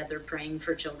still together praying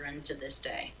for children to this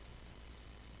day.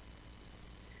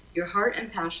 Your heart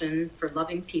and passion for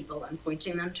loving people and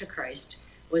pointing them to Christ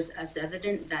was as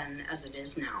evident then as it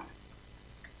is now.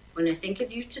 When I think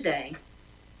of you today,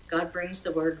 God brings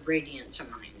the word radiant to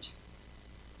mind.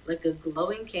 Like a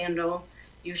glowing candle,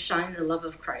 you shine the love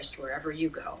of Christ wherever you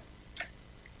go.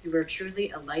 You are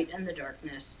truly a light in the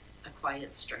darkness, a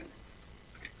quiet strength.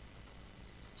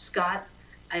 Scott,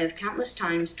 I have countless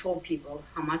times told people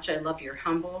how much I love your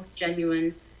humble,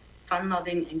 genuine,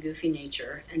 fun-loving, and goofy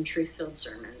nature and truth-filled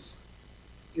sermons.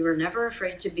 You are never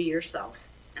afraid to be yourself,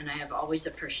 and I have always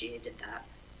appreciated that.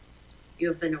 You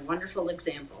have been a wonderful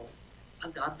example, a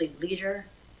godly leader,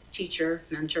 teacher,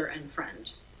 mentor, and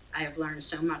friend. I have learned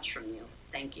so much from you.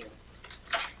 Thank you.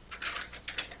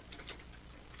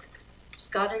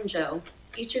 Scott and Joe,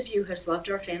 each of you has loved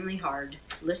our family hard,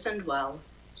 listened well,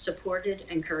 supported,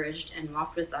 encouraged, and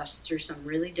walked with us through some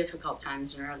really difficult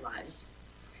times in our lives.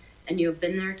 And you have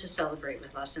been there to celebrate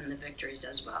with us in the victories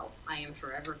as well. I am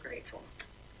forever grateful.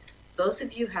 Both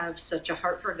of you have such a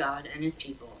heart for God and his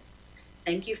people.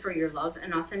 Thank you for your love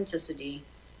and authenticity,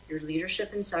 your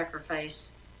leadership and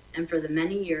sacrifice, and for the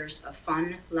many years of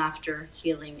fun, laughter,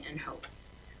 healing, and hope.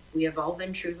 We have all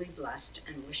been truly blessed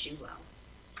and wish you well.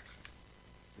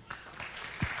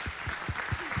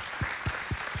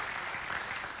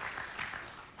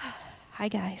 Hi,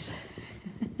 guys.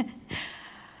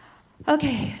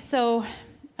 Okay, so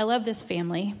I love this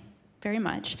family very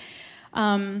much.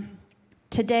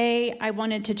 Today, I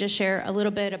wanted to just share a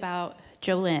little bit about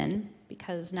Jolynn,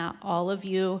 because not all of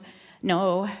you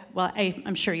know, well,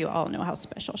 I'm sure you all know how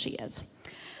special she is.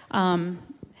 And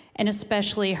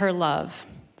especially her love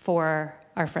for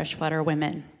our freshwater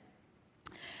women.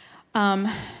 And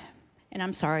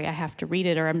I'm sorry, I have to read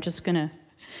it or I'm just gonna,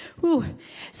 whew.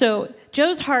 So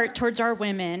Joe's heart towards our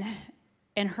women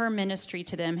and her ministry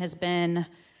to them has been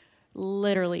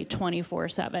literally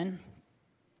 24/7.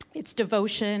 It's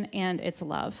devotion and it's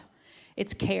love.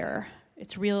 It's care.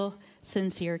 It's real,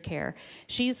 sincere care.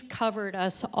 She's covered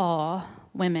us all,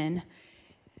 women,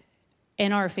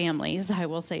 and our families, I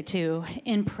will say too,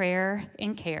 in prayer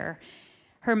and care.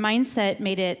 Her mindset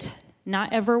made it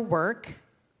not ever work,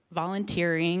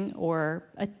 volunteering, or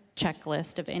a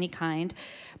checklist of any kind,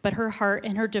 but her heart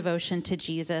and her devotion to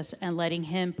Jesus and letting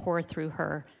him pour through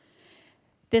her.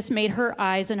 This made her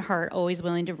eyes and heart always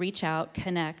willing to reach out,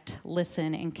 connect,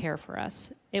 listen, and care for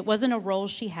us. It wasn't a role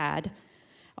she had,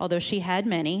 although she had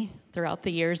many throughout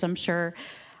the years, I'm sure.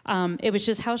 It was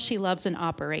just how she loves and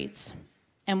operates.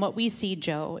 And what we see,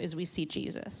 Joe, is we see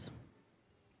Jesus.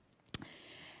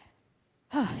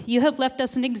 You have left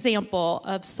us an example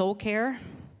of soul care.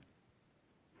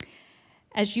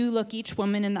 As you look each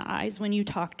woman in the eyes when you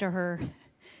talk to her,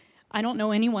 I don't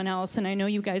know anyone else, and I know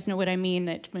you guys know what I mean,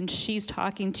 that when she's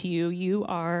talking to you, you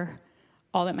are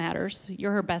all that matters.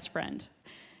 You're her best friend.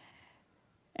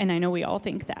 And I know we all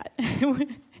think that.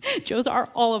 Joe's are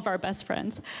all of our best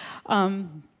friends.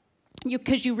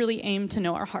 Because you really aim to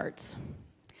know our hearts.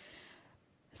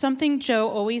 Something Joe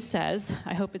always says,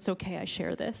 I hope it's okay I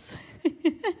share this,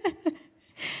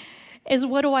 is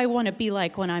what do I want to be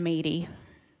like when I'm 80?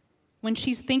 When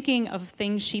she's thinking of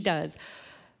things she does,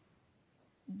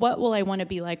 what will I want to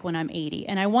be like when I'm 80?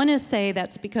 And I want to say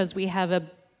that's because we have a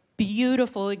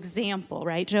beautiful example,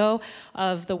 right, Joe,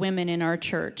 of the women in our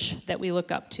church that we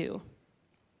look up to,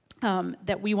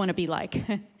 that we want to be like.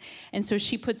 And so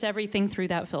she puts everything through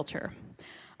that filter.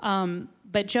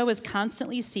 But Joe is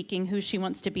constantly seeking who she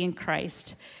wants to be in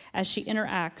Christ as she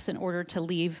interacts in order to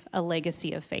leave a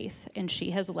legacy of faith. And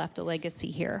she has left a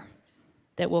legacy here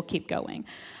that will keep going.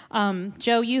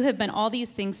 Joe, you have been all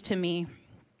these things to me.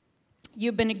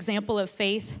 You've been an example of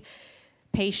faith,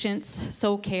 patience,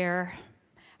 soul care,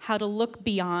 how to look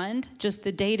beyond just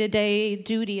the day-to-day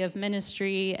duty of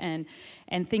ministry and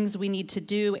things we need to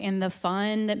do and the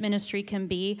fun that ministry can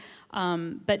be,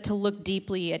 but to look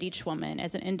deeply at each woman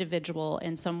as an individual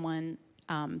and someone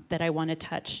that I want to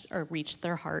touch or reach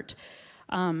their heart,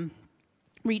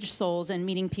 reach souls and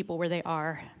meeting people where they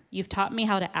are. You've taught me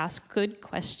how to ask good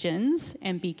questions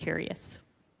and be curious.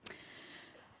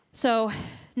 So,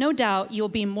 no doubt you'll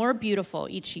be more beautiful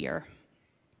each year.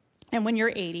 And when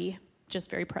you're 80, just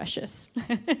very precious.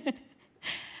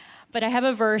 But I have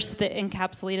a verse that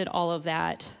encapsulated all of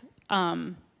that.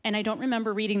 And I don't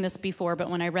remember reading this before, but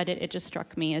when I read it, it just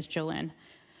struck me as Jolynn.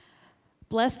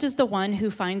 Blessed is the one who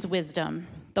finds wisdom,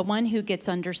 the one who gets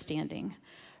understanding.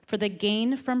 For the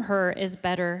gain from her is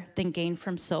better than gain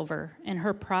from silver, and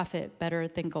her profit better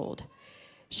than gold.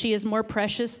 She is more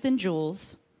precious than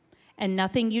jewels, and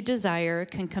nothing you desire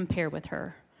can compare with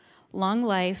her. Long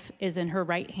life is in her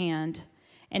right hand,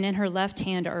 and in her left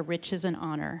hand are riches and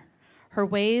honor. Her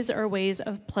ways are ways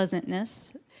of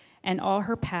pleasantness, and all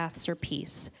her paths are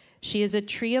peace. She is a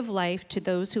tree of life to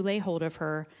those who lay hold of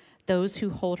her. Those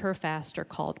who hold her fast are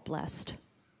called blessed.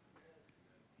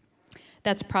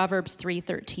 That's Proverbs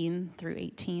 3:13 through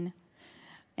 18.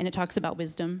 And it talks about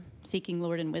wisdom, seeking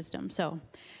Lord in wisdom. So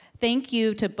thank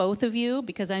you to both of you,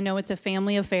 because I know it's a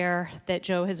family affair that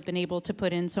Joe has been able to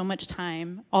put in so much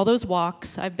time. All those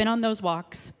walks, I've been on those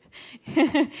walks,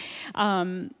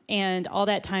 and all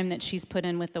that time that she's put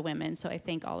in with the women. So I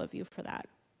thank all of you for that.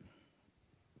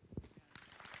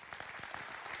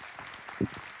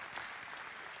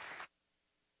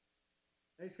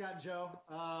 Hey, Scott and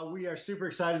Joe. We are super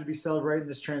excited to be celebrating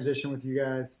this transition with you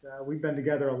guys. We've been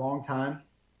together a long time.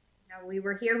 Yeah, we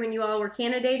were here when you all were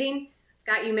candidating.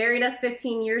 Scott, you married us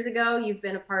 15 years ago. You've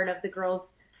been a part of the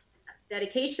girls'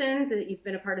 dedications. You've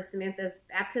been a part of Samantha's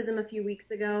baptism a few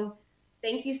weeks ago.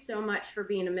 Thank you so much for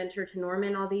being a mentor to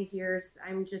Norman all these years.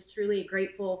 I'm just truly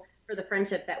grateful for the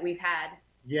friendship that we've had.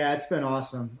 Yeah, it's been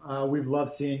awesome. We've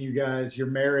loved seeing you guys, your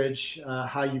marriage,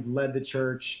 how you've led the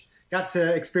church. Got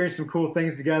to experience some cool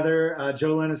things together.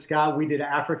 Jolynn and Scott, we did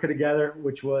Africa together,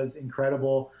 which was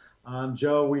incredible.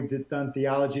 Joe, we've done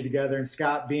theology together, and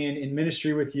Scott, being in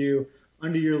ministry with you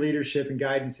under your leadership and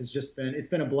guidance it's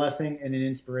been a blessing and an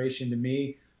inspiration to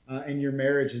me. And your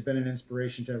marriage has been an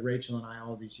inspiration to Rachel and I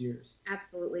all these years.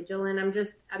 Absolutely, Jolynn.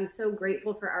 I'm so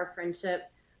grateful for our friendship.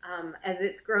 As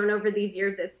it's grown over these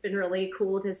years, it's been really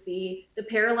cool to see the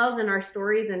parallels in our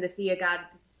stories and to see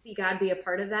God be a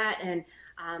part of that. And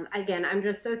again, I'm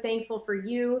just so thankful for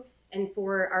you and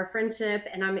for our friendship,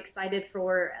 and I'm excited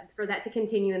for that to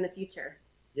continue in the future.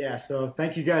 Yeah, so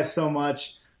thank you guys so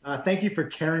much. Thank you for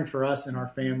caring for us and our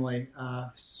family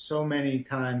so many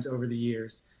times over the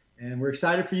years. And we're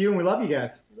excited for you, and we love you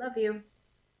guys. Love you.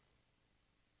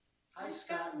 Hi,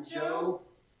 Scott and Joe.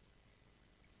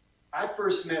 I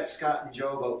first met Scott and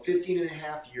Joe about 15 and a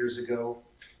half years ago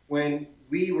when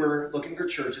we were looking for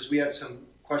churches. We had some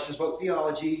questions about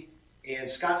theology, and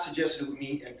Scott suggested we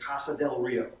meet at Casa del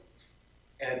Rio.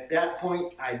 And at that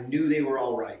point, I knew they were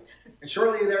all right. And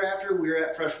shortly thereafter, we were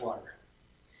at Freshwater.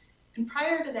 And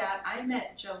prior to that, I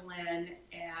met Jolynn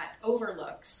at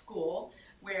Overlook School,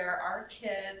 where our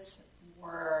kids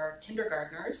were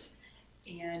kindergartners,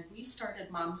 and we started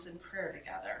Moms in Prayer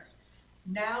together.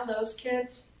 Now those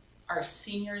kids are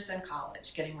seniors in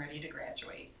college, getting ready to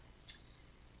graduate.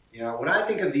 Yeah, when I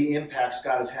think of the impact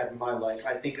Scott has had in my life,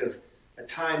 I think of a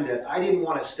time that I didn't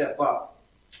want to step up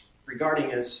regarding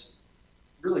his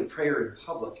really prayer in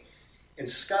public. And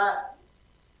Scott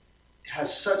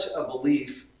has such a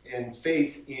belief and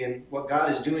faith in what God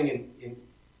is doing in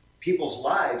people's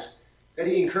lives that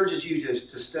he encourages you to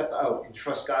step out and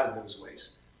trust God in those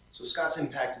ways. So Scott's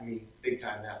impacted me big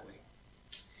time that way.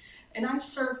 And I've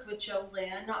served with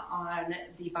Jolynn on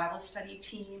the Bible study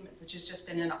team, which has just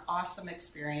been an awesome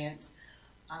experience.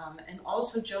 And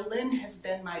also Jolynn has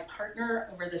been my partner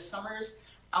over the summers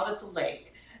out at the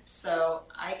lake. So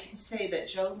I can say that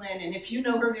Jolynn, and if you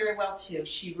know her very well too,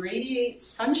 she radiates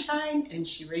sunshine and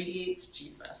she radiates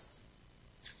Jesus.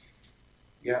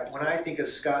 Yeah, when I think of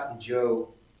Scott and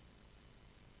Joe,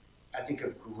 I think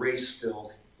of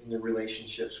grace-filled in their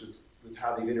relationships with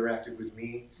how they've interacted with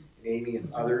me and Amy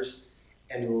and others,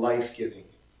 and life-giving.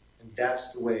 And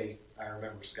that's the way I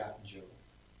remember Scott and Joe.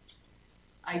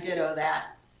 I ditto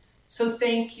that. So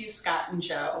thank you, Scott and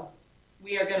Joe.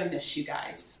 We are going to miss you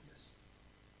guys. Yes.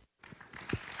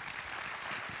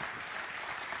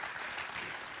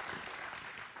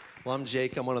 Well, I'm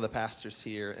Jake. I'm one of the pastors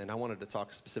here, and I wanted to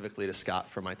talk specifically to Scott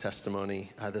for my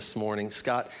testimony this morning.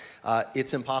 Scott,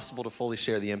 it's impossible to fully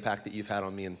share the impact that you've had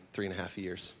on me in 3.5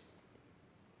 years.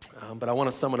 But I want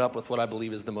to sum it up with what I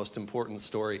believe is the most important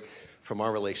story from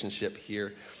our relationship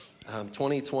here.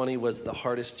 2020 was the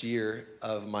hardest year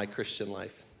of my Christian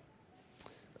life.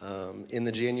 In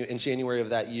January of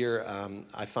that year,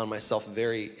 I found myself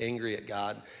very angry at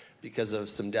God because of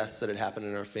some deaths that had happened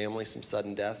in our family, some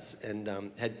sudden deaths, and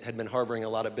had been harboring a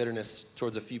lot of bitterness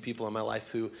towards a few people in my life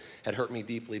who had hurt me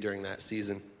deeply during that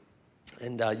season.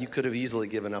 And you could have easily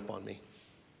given up on me.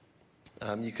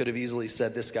 You could have easily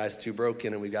said, this guy's too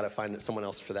broken and we've got to find someone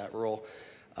else for that role.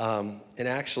 And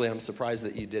actually, I'm surprised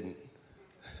that you didn't,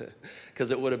 because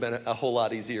it would have been a whole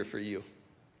lot easier for you.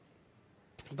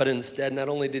 But instead, not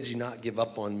only did you not give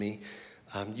up on me,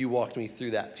 you walked me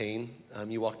through that pain.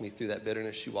 You walked me through that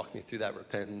bitterness. You walked me through that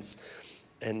repentance.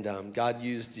 And God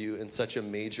used you in such a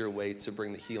major way to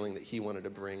bring the healing that he wanted to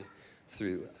bring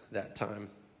through that time.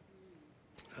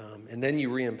 And then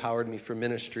you re-empowered me for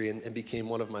ministry and became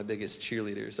one of my biggest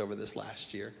cheerleaders over this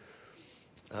last year.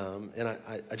 And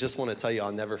I just want to tell you,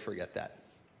 I'll never forget that.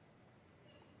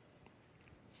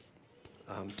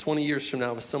 20 years from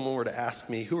now, if someone were to ask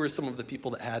me, who are some of the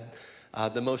people that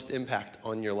had the most impact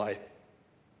on your life?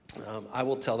 I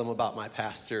will tell them about my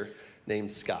pastor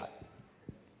named Scott,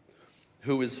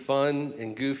 who was fun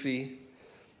and goofy,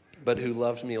 but who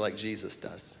loved me like Jesus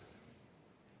does.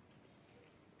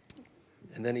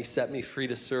 And then he set me free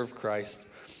to serve Christ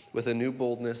with a new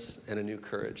boldness and a new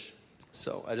courage.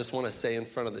 So I just want to say in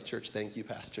front of the church, thank you,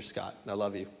 Pastor Scott. I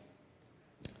love you.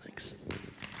 Thanks.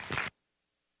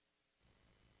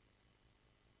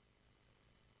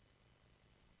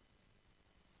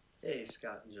 Hey,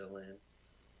 Scott and Jolynn.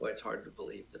 Boy, it's hard to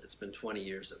believe that it's been 20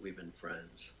 years that we've been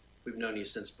friends. We've known you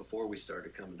since before we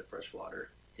started coming to Freshwater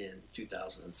in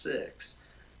 2006.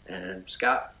 And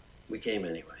Scott, we came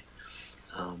anyway.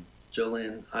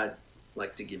 Jolynn, I'd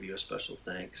like to give you a special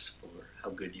thanks for how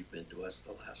good you've been to us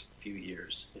the last few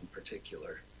years in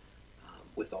particular.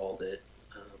 With all that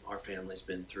our family's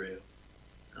been through,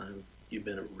 you've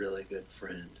been a really good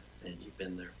friend and you've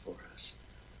been there for us.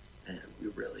 And we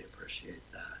really appreciate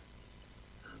that.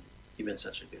 You've been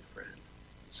such a good friend.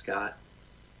 Scott,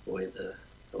 boy, the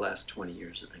last 20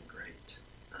 years have been great.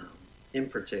 In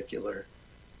particular,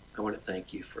 I want to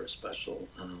thank you for a special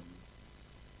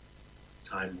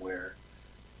time where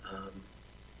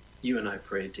you and I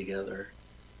prayed together,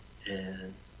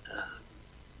 and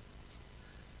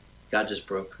God just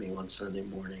broke me one Sunday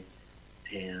morning,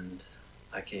 and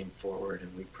I came forward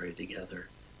and we prayed together.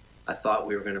 I thought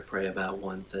we were going to pray about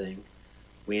one thing.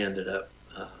 We ended up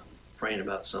praying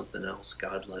about something else.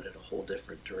 God led it a whole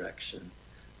different direction.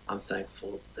 I'm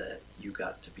thankful that you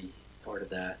got to be part of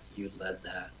that. You led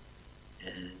that,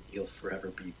 and you'll forever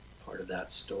be part of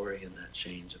that story and that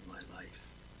change in my life.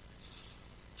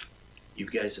 You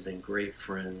guys have been great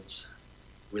friends.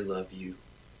 We love you,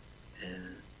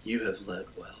 and you have led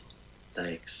well.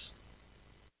 Thanks.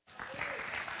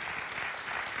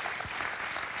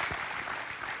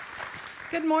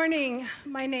 Good morning.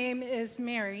 My name is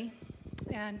Mary,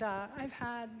 and I've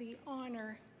had the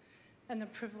honor and the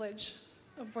privilege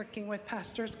of working with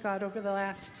Pastor Scott over the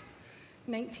last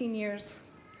 19 years.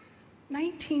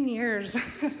 19 years.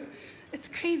 It's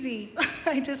crazy.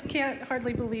 I just can't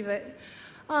hardly believe it.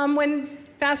 When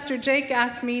Pastor Jake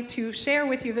asked me to share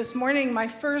with you this morning, my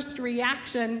first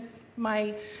reaction,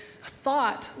 my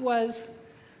thought was,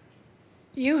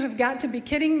 you have got to be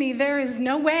kidding me. There is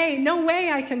no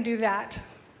way I can do that.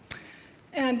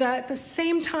 And at the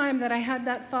same time that I had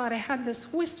that thought, I had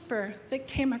this whisper that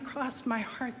came across my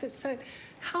heart that said,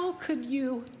 how could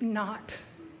you not?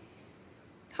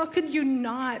 How could you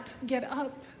not get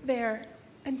up there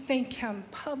and thank him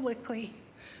publicly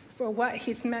for what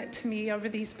he's meant to me over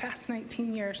these past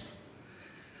 19 years?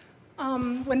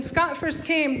 When Scott first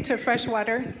came to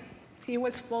Freshwater, he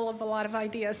was full of a lot of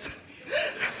ideas.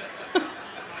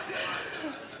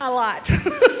 A lot.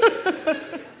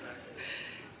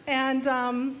 And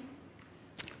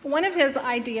one of his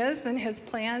ideas and his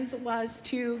plans was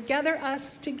to gather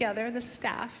us together, the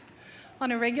staff,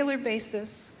 on a regular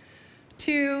basis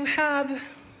to have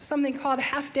something called a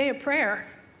half day of prayer.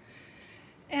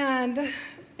 And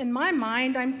in my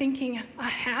mind, I'm thinking, a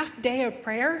half day of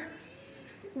prayer?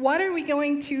 What are we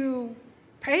going to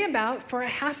pray about for a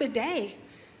half a day?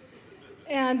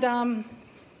 And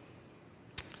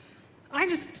I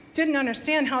just didn't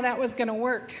understand how that was going to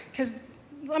work, because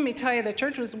let me tell you, the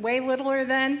church was way littler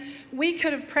then. We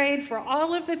could have prayed for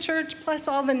all of the church plus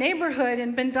all the neighborhood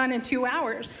and been done in 2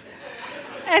 hours.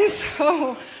 And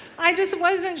so I just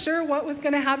wasn't sure what was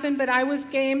going to happen, but I was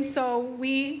game, so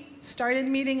we started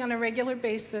meeting on a regular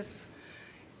basis.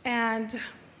 And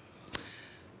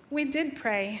we did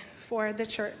pray for the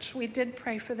church. We did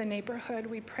pray for the neighborhood.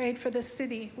 We prayed for the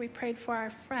city. We prayed for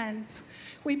our friends.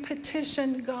 We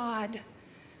petitioned God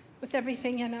with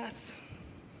everything in us.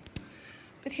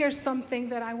 But here's something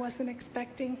that I wasn't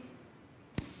expecting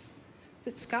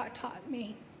that Scott taught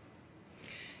me.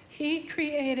 He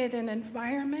created an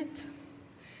environment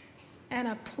and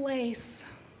a place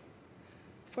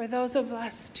for those of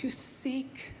us to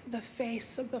seek the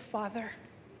face of the Father.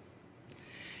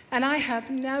 And I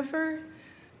have never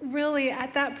really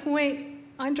at that point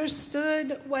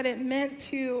understood what it meant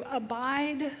to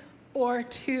abide or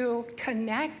to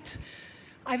connect.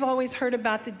 I've always heard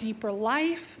about the deeper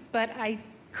life, but I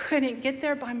couldn't get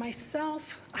there by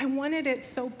myself. I wanted it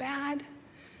so bad.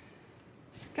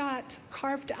 Scott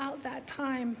carved out that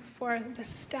time for the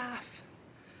staff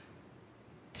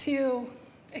to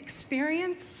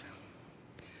experience,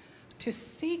 to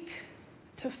seek,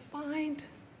 to find,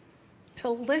 to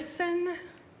listen,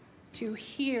 to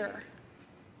hear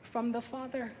from the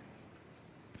Father.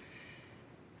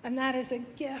 And that is a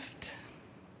gift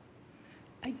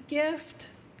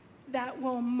that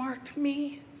will mark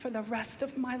me for the rest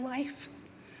of my life.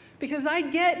 Because I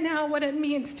get now what it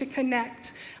means to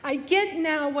connect. I get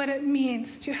now what it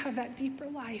means to have that deeper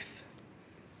life.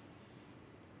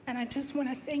 And I just want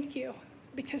to thank you,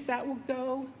 because that will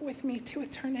go with me to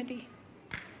eternity.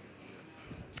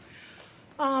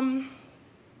 I'm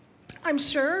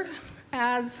sure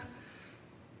as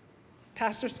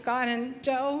Pastor Scott and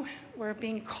Joe were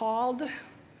being called,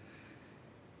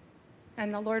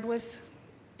 and the Lord was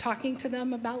talking to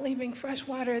them about leaving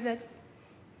Freshwater, that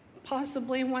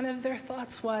possibly one of their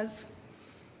thoughts was,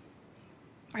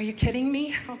 are you kidding me?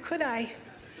 How could I?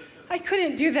 I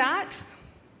couldn't do that.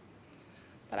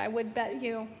 But I would bet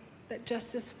you that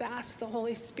just as fast the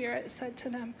Holy Spirit said to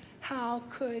them, how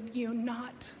could you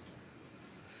not?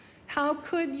 How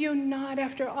could you not,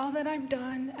 after all that I've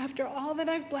done, after all that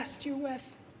I've blessed you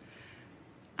with,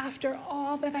 after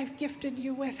all that I've gifted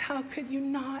you with, how could you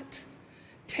not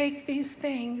take these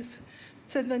things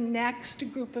to the next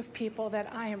group of people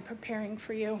that I am preparing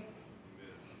for you?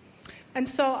 And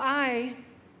so I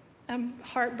am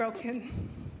heartbroken,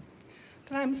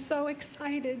 but I'm so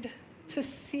excited to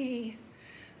see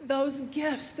those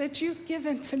gifts that you've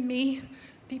given to me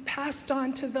be passed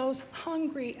on to those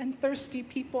hungry and thirsty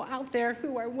people out there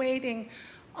who are waiting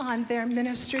on their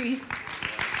ministry.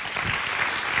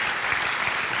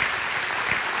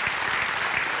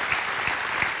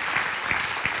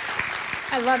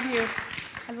 I love you.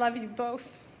 I love you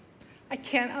both. I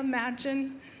can't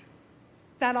imagine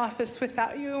that office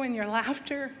without you and your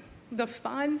laughter, the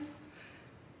fun.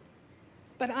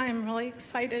 But I am really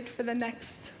excited for the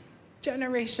next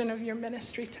generation of your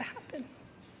ministry to happen.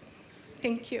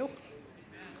 Thank you.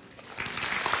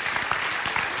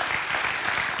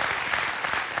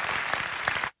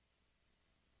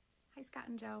 Hi, Scott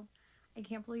and Joe. I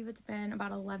can't believe it's been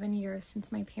about 11 years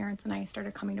since my parents and I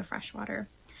started coming to Freshwater.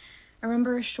 I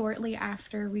remember shortly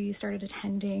after we started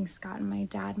attending, Scott and my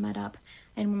dad met up,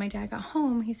 and when my dad got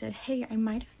home, he said, hey, I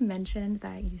might have mentioned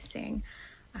that you sing.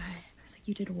 I was like,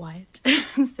 you did what?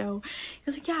 So he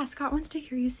was like, yeah, Scott wants to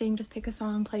hear you sing. Just pick a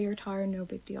song, play your guitar, no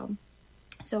big deal.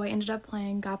 So I ended up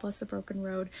playing God Bless the Broken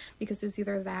Road because it was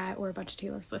either that or a bunch of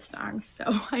Taylor Swift songs. So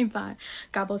I thought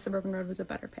God Bless the Broken Road was a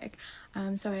better pick.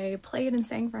 So I played and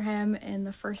sang for him, and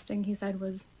the first thing he said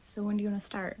was, so when do you want to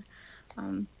start?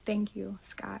 Thank you,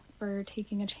 Scott, for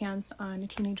taking a chance on a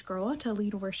teenage girl to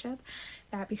lead worship.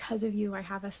 That because of you, I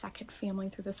have a second family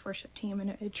through this worship team, and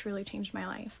it truly changed my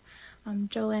life.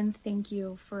 Jolynn, thank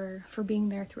you for being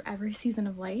there through every season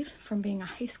of life, from being a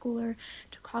high schooler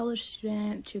to college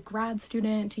student to grad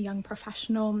student to young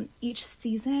professional. Each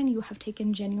season, you have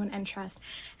taken genuine interest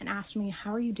and asked me,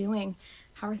 how are you doing?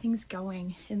 How are things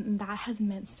going? And that has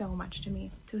meant so much to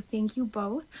me. So thank you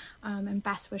both, and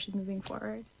best wishes moving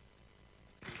forward.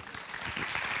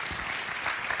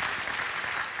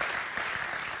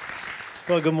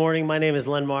 Well, good morning. My name is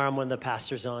Len Marr. I'm one of the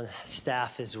pastors on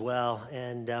staff as well.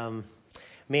 And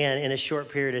man, in a short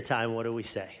period of time, what do we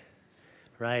say?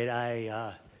 Right?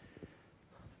 And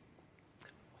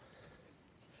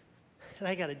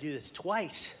I got to do this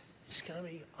twice. It's going to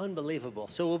be unbelievable.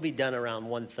 So we'll be done around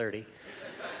 1:30.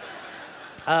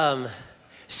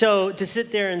 So to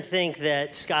sit there and think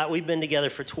that, Scott, we've been together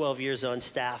for 12 years on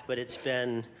staff, but it's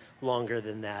been longer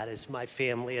than that as my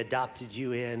family adopted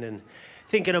you in, and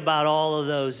thinking about all of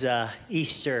those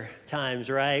Easter times,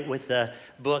 right, with the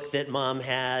book that Mom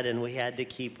had, and we had to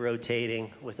keep rotating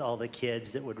with all the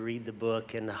kids that would read the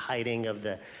book, and the hiding of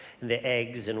the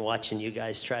eggs and watching you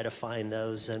guys try to find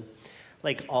those, and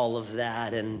like all of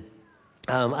that. And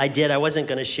I wasn't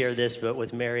going to share this, but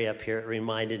with Mary up here, it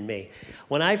reminded me.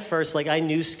 When I first, I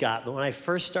knew Scott, but when I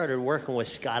first started working with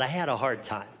Scott, I had a hard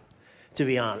time, to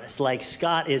be honest. Like,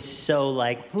 Scott is so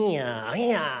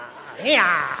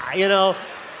yeah, you know.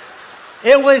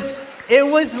 It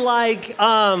was like,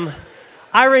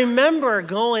 I remember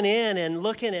going in and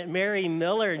looking at Mary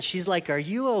Miller, and she's like, are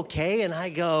you okay? And I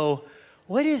go,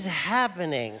 what is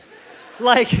happening?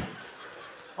 Like,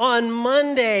 on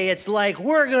Monday, it's like,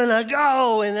 we're going to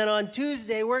go. And then on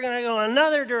Tuesday, we're going to go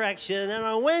another direction. And then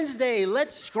on Wednesday,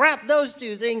 let's scrap those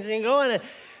two things and go in.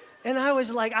 And I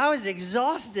was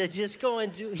exhausted just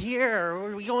going to here.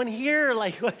 Are we going here?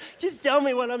 Like, just tell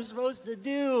me what I'm supposed to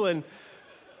do. And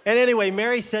anyway,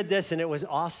 Mary said this, and it was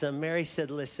awesome. Mary said,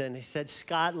 listen, he said,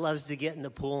 Scott loves to get in the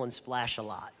pool and splash a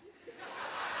lot.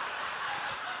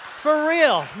 For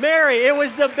real. Mary, it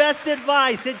was the best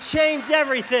advice. It changed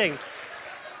everything.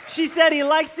 She said he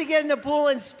likes to get in the pool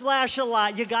and splash a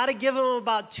lot. You got to give him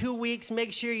about 2 weeks.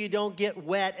 Make sure you don't get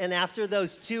wet. And after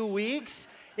those 2 weeks,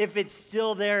 if it's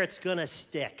still there, it's going to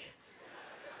stick.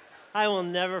 I will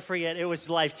never forget. It was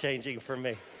life-changing for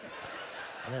me.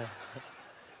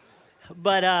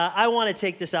 But I want to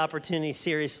take this opportunity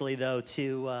seriously, though,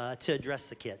 to address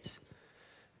the kids,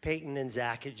 Peyton and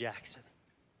Zach and Jackson.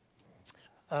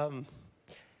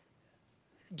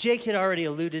 Jake had already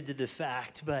alluded to the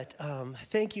fact, but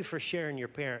thank you for sharing your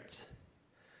parents.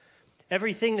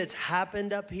 Everything that's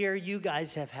happened up here, you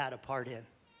guys have had a part in.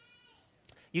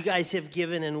 You guys have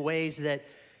given in ways that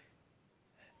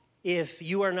if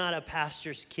you are not a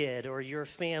pastor's kid or your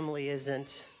family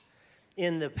isn't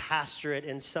in the pastorate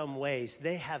in some ways,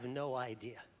 they have no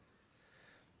idea.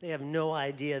 They have no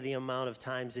idea the amount of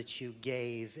times that you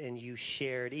gave and you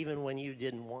shared, even when you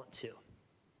didn't want to.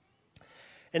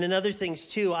 And in other things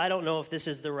too, I don't know if this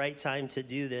is the right time to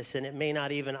do this, and it may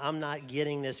not even, I'm not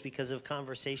getting this because of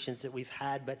conversations that we've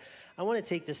had, but I want to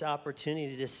take this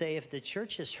opportunity to say if the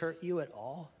church has hurt you at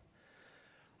all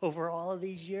over all of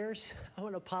these years, I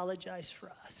want to apologize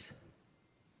for us.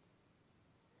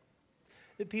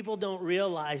 That people don't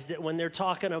realize that when they're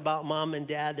talking about mom and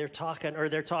dad, they're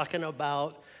talking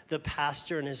about the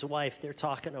pastor and his wife, they're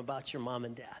talking about your mom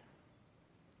and dad.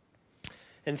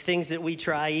 And things that we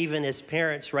try, even as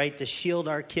parents, right, to shield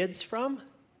our kids from,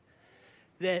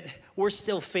 that we're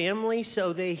still family,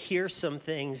 so they hear some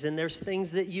things. And there's things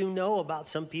that you know about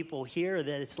some people here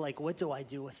that it's like, what do I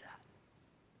do with that?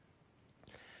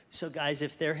 So guys,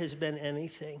 if there has been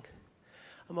anything,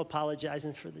 I'm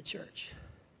apologizing for the church.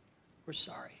 We're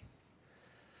sorry.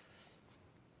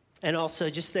 And also,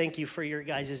 just thank you for your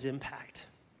guys' impact.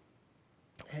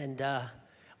 And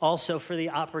also for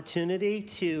the opportunity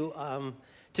to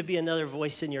be another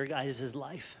voice in your guys'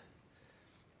 life.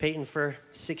 Peyton for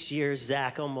 6 years,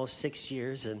 Zach almost 6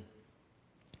 years, and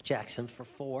Jackson for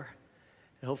 4,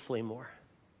 and hopefully more.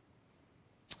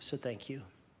 So thank you.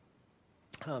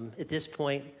 At this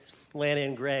point, Lana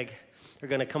and Greg are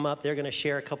going to come up. They're going to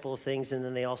share a couple of things, and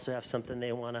then they also have something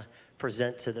they want to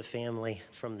present to the family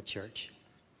from the church.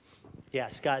 Yeah,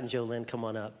 Scott and Jolynn, come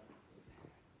on up.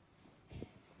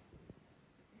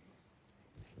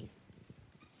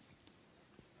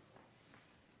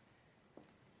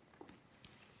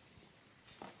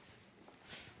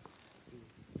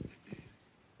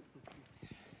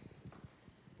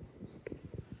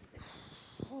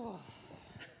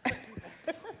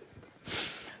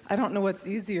 I don't know what's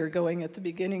easier, going at the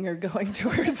beginning or going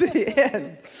towards the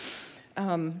end.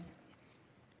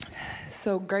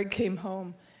 So Greg came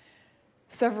home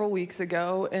several weeks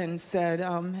ago and said,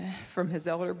 from his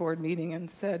elder board meeting, and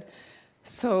said,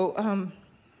 so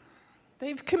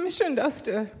they've commissioned us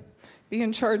to be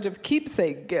in charge of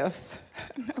keepsake gifts.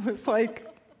 And I was like,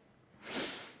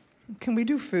 can we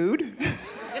do food?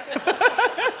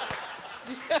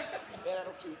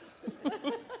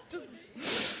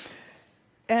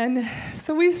 And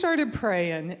so we started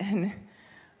praying, and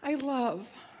I love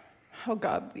how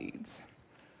God leads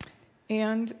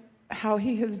and how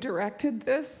he has directed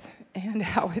this and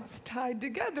how it's tied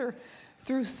together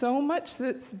through so much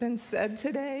that's been said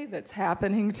today, that's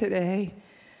happening today,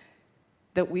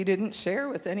 that we didn't share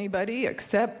with anybody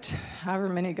except however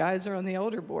many guys are on the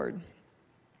elder board.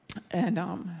 And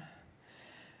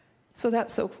so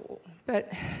that's so cool. But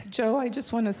Joe, I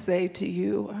just want to say to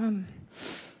you,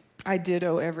 I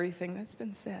ditto everything that's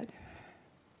been said.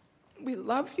 We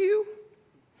love you.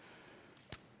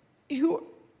 You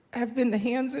have been the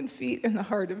hands and feet and the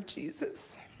heart of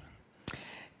Jesus.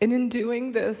 And in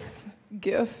doing this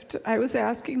gift, I was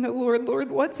asking the Lord,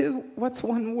 what's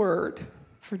one word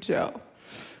for Joe?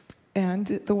 And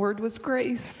the word was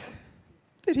grace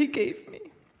that he gave me.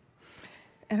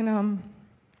 And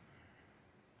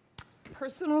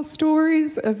personal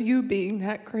stories of you being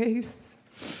that grace.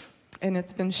 And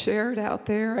it's been shared out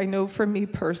there. I know for me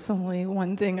personally,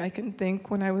 one thing I can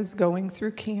think when I was going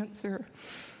through cancer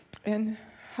and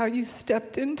how you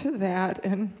stepped into that.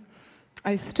 And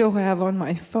I still have on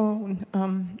my phone,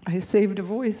 I saved a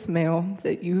voicemail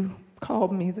that you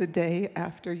called me the day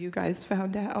after you guys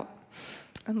found out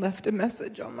and left a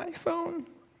message on my phone.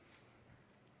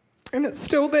 And it's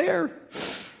still there.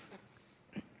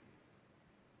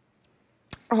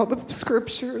 All the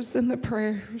scriptures and the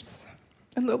prayers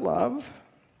and the love.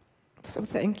 So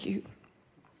thank you.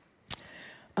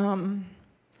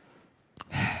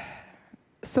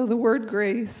 So the word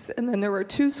grace, and then there were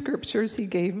 2 scriptures he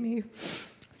gave me.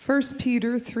 1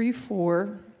 Peter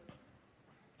 3:4.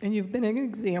 And you've been an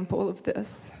example of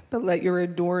this, but let your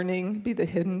adorning be the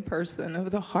hidden person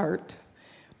of the heart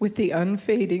with the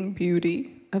unfading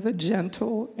beauty of a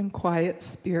gentle and quiet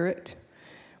spirit,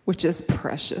 which is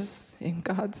precious in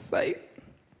God's sight.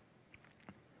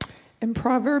 In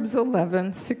Proverbs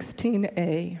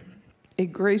 11:16a, a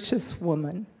gracious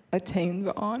woman attains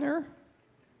honor.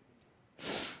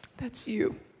 That's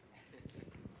you.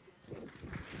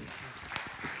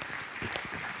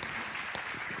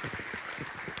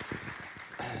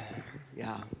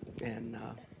 Yeah, and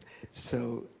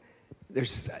so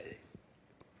there's,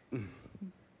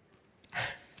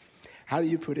 how do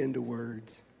you put into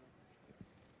words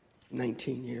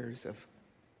 19 years of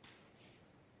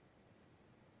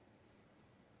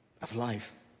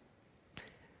life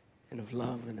and of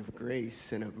love and of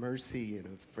grace and of mercy and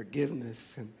of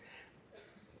forgiveness and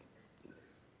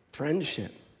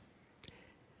friendship? I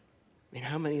mean,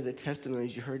 how many of the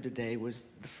testimonies you heard today was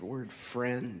the word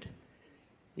friend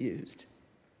used?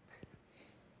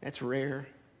 That's rare.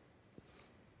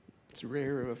 It's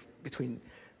rare between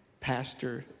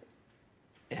pastor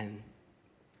and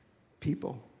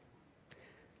people.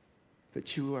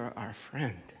 But you are our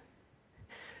friend.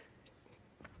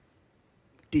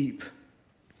 Deep,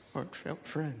 heartfelt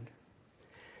friend.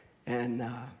 And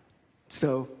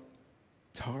so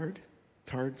it's hard.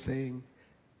 It's hard saying,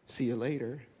 see you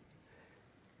later.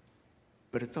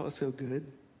 But it's also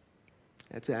good.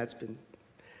 That's been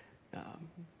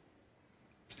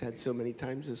said so many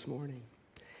times this morning.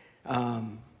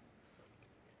 And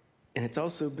it's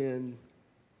also been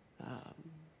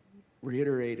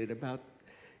reiterated about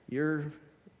your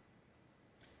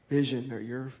vision or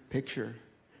your picture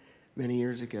many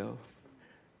years ago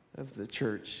of the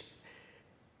church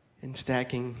and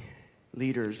stacking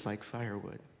leaders like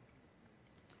firewood.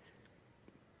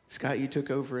 Scott, you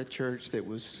took over a church that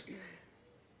was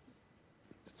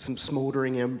some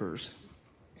smoldering embers.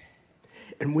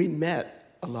 And we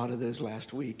met a lot of those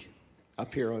last week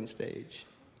up here on stage.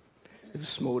 It was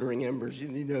smoldering embers. You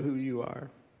know who you are.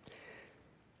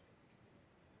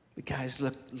 But guys,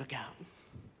 look out.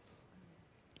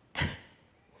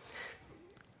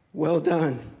 Well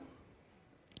done.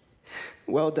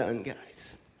 Well done,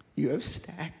 guys. You have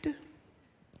stacked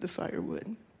the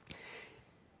firewood.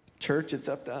 Church, it's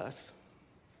up to us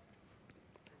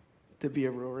to be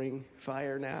a roaring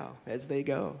fire now as they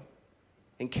go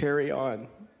and carry on.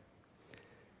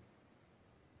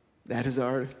 That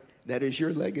is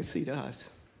your legacy to us.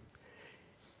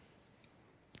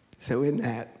 So in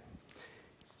that,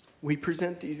 we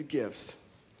present these gifts.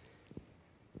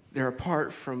 They're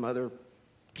apart from other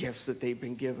gifts that they've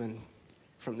been given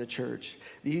from the church.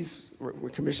 These were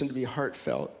commissioned to be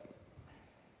heartfelt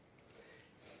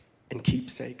and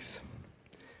keepsakes.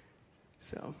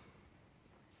 So.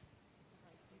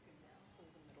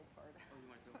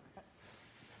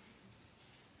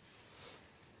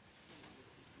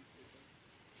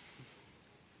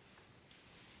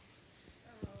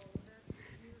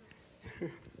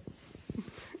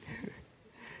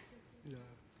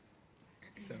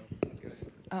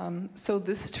 So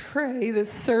this tray,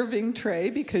 this serving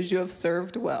tray, because you have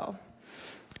served well,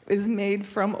 is made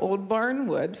from old barn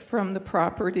wood from the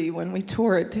property when we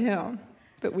tore it down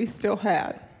that we still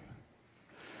had.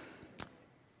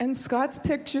 And Scott's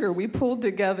picture, we pulled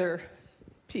together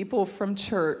people from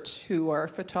church who are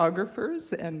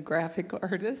photographers and graphic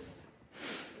artists.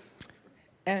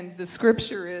 And the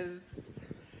scripture is?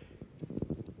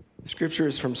 Scripture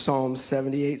is from Psalm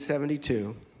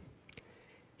 78:72.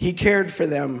 He cared for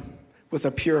them with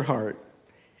a pure heart,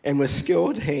 and with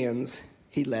skilled hands,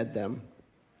 he led them.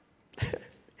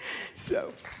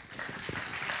 So.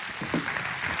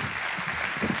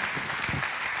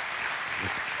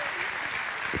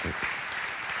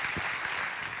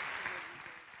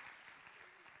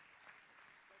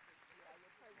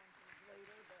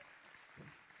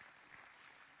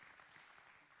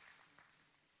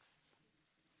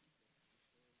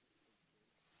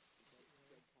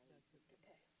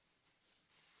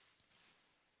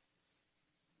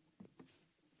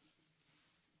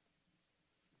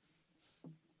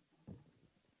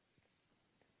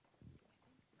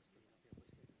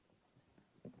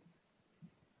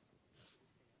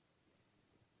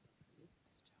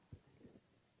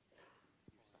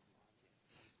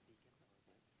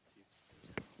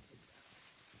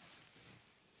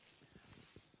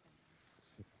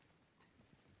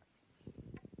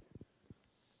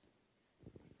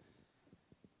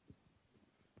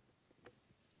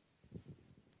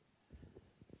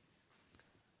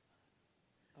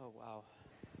 Oh, wow.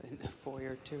 In the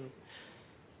foyer, too.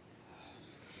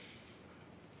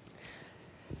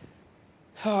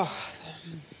 Oh.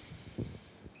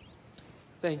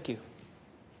 Thank you.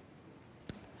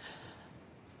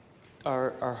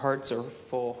 Our hearts are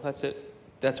full. That's it.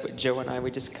 That's what Joe and I, we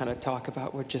just kind of talk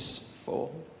about. We're just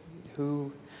full.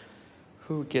 Who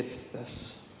gets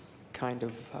this kind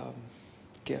of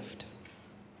gift?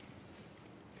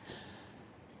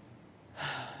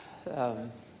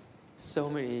 So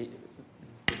many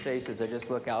faces. I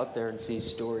just look out there and see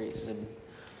stories and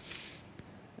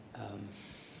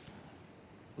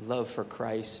love for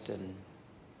Christ and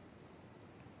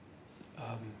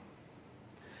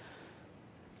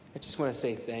I just want to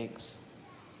say thanks.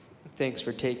 Thanks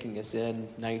for taking us in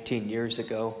 19 years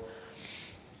ago.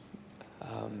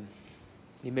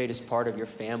 You made us part of your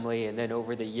family, and then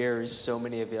over the years, so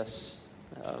many of us,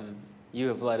 you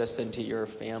have led us into your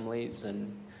families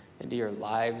and into your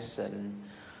lives, and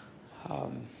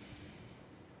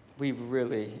we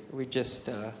just,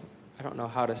 I don't know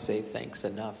how to say thanks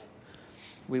enough.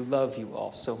 We love you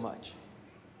all so much.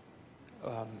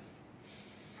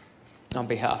 On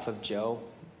behalf of Joe,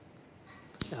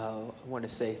 I want to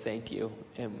say thank you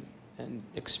and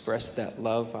express that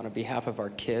love on behalf of our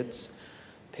kids,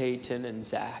 Peyton and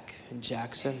Zach and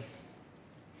Jackson.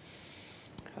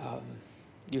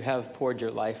 You have poured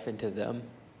your life into them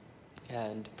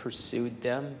and pursued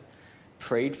them,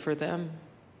 prayed for them.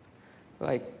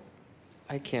 Like,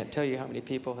 I can't tell you how many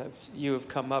people have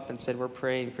come up and said, we're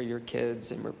praying for your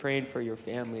kids and we're praying for your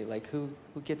family. Like, who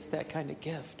gets that kind of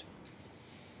gift?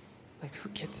 Like, who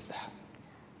gets that?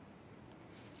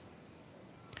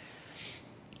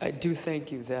 I do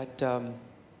thank you that,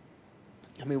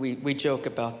 we joke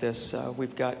about this.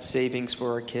 We've got savings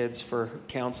for our kids, for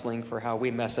counseling, for how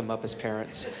we mess them up as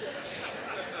parents.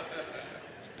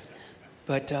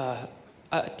 But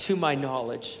to my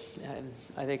knowledge, and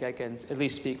I think I can at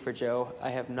least speak for Joe, I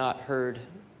have not heard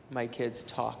my kids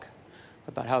talk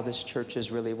about how this church has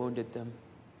really wounded them.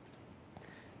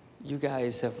 You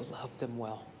guys have loved them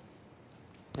well.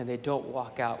 And they don't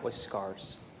walk out with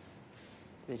scars.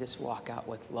 They just walk out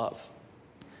with love.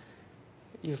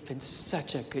 You've been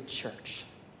such a good church.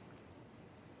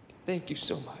 Thank you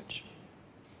so much.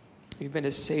 You've been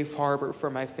a safe harbor for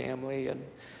my family, and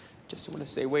just want to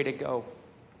say, way to go.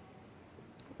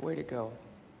 Way to go.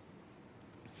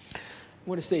 I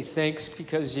want to say thanks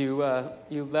because you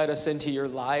led us into your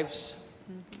lives.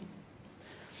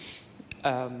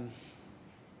 I'm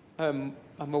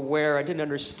aware I didn't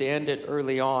understand it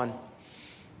early on.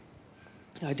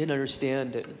 I didn't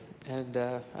understand it, and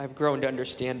I've grown to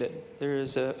understand it. There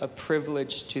is a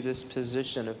privilege to this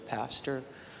position of pastor.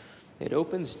 It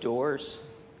opens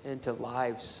doors into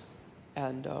lives,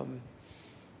 and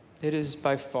it is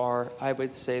by far, I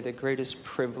would say, the greatest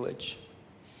privilege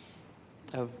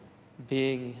of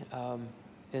being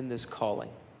in this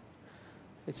calling.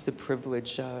 It's the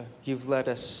privilege you've led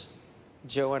us,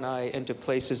 Joe and I, into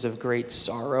places of great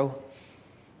sorrow,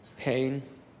 pain,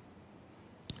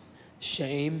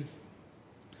 shame,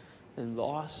 and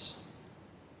loss.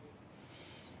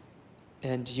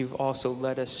 And you've also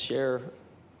let us share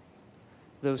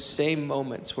those same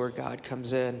moments where God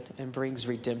comes in and brings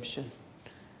redemption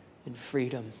and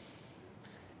freedom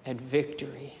and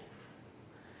victory.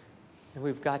 And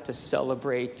we've got to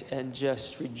celebrate and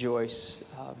just rejoice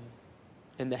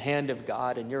in the hand of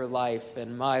God in your life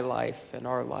and my life and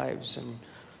our lives. And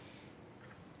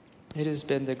it has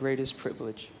been the greatest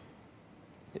privilege.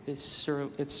 It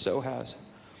so has.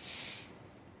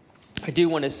 I do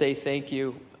want to say thank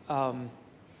you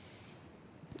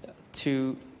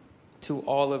to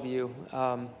all of you.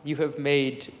 You have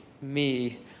made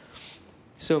me,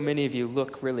 so many of you,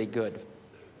 look really good.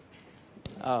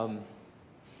 I'm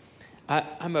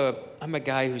a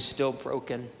guy who's still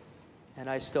broken, and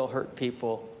I still hurt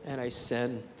people, and I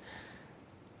sin.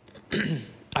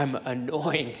 I'm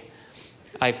annoying.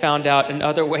 I found out in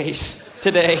other ways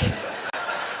today.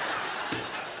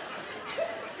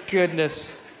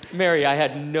 Goodness. Mary, I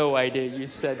had no idea you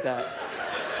said that.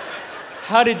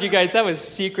 How did you guys, that was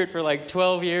secret for like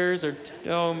 12 years or,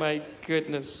 oh my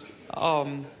goodness.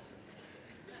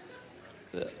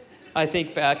 I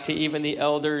think back to even the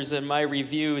elders and my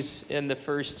reviews in the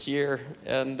first year,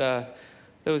 and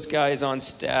those guys on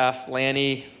staff,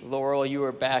 Lanny, Laurel, you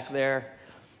were back there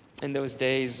in those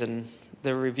days, and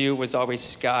the review was always,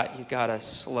 Scott, you gotta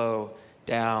slow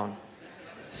down.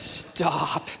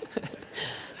 Stop.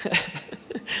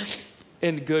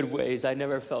 In good ways. I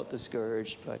never felt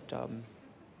discouraged, but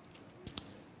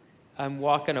I'm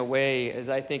walking away as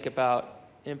I think about,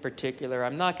 in particular,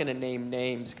 I'm not going to name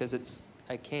names because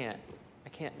I can't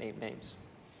name names.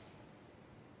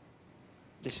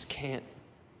 I just can't.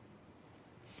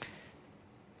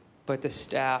 But the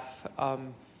staff,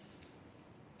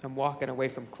 I'm walking away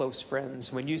from close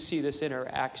friends. When you see this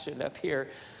interaction up here,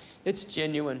 it's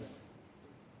genuine.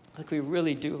 Like we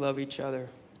really do love each other.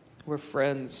 We're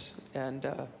friends, and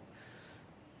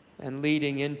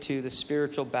leading into the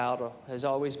spiritual battle has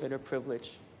always been a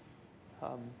privilege.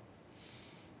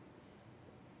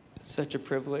 Such a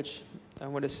privilege. I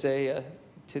want to say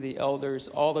to the elders,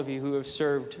 all of you who have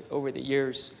served over the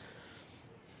years,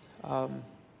 I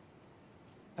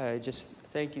just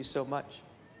thank you so much.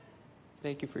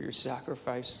 Thank you for your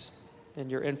sacrifice and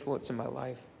your influence in my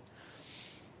life.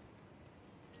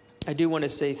 I do want to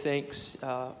say thanks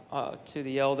to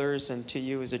the elders and to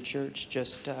you as a church,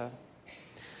 just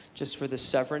for the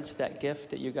severance, that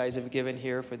gift that you guys have given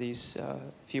here for these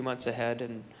few months ahead.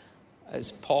 And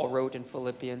as Paul wrote in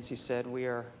Philippians, he said,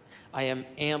 I am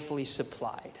amply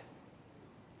supplied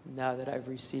now that I've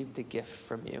received the gift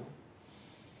from you.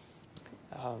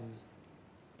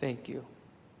 Thank you.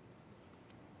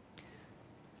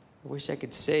 I wish I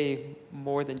could say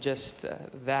more than just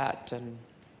that. And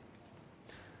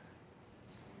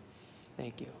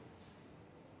thank you.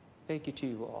 Thank you to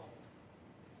you all.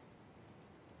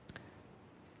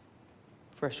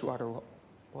 Freshwater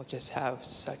will just have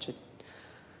such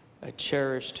a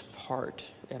cherished part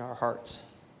in our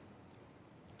hearts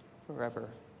forever.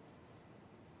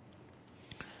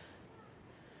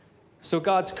 So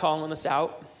God's calling us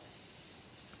out.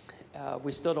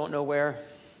 We still don't know where.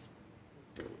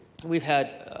 We've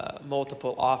had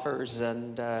multiple offers,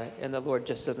 and the Lord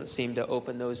just doesn't seem to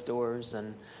open those doors.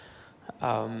 And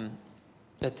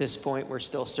at this point, we're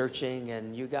still searching,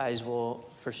 and you guys will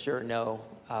for sure know.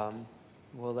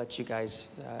 We'll let you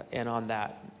guys in on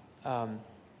that. And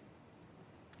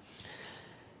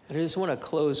I just want to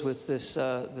close with this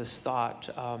thought.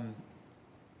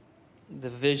 The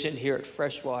vision here at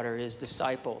Freshwater is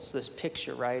disciples, this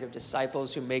picture, right, of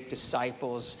disciples who make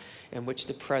disciples, in which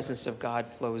the presence of God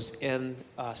flows in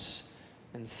us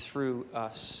and through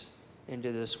us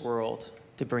into this world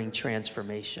to bring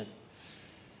transformation.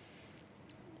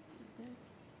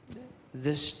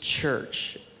 This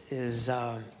church is,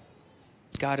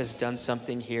 God has done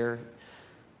something here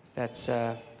that's,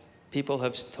 people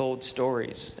have told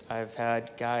stories. I've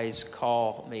had guys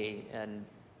call me, and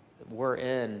we're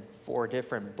in 4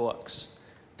 different books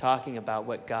talking about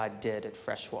what God did at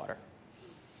Freshwater.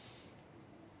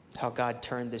 How God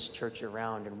turned this church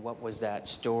around, and what was that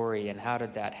story, and how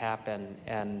did that happen?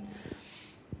 And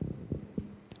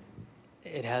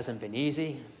it hasn't been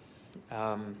easy.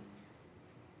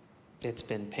 It's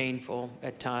been painful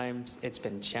at times. It's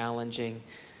been challenging.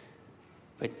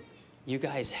 But you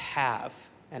guys have,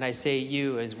 and I say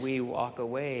you as we walk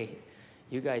away,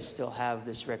 you guys still have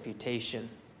this reputation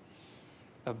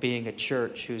of being a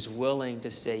church who's willing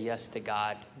to say yes to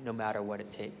God no matter what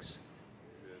it takes.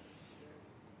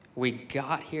 We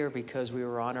got here because we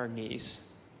were on our knees.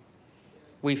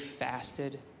 We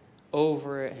fasted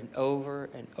over and over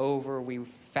and over. We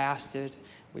fasted,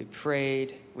 we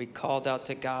prayed, we called out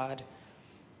to God.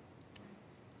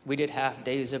 We did half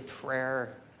days of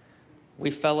prayer.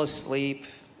 We fell asleep.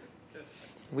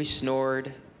 We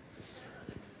snored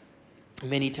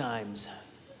many times.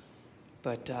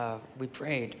 But we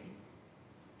prayed.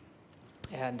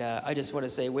 And I just want to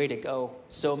say, way to go.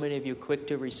 So many of you quick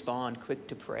to respond, quick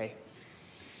to pray.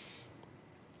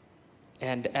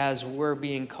 And as we're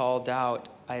being called out,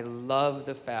 I love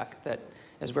the fact that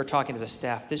as we're talking as a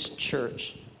staff, this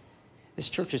church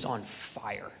is on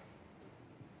fire.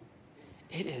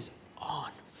 It is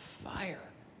on fire.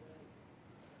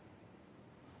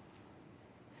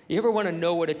 You ever want to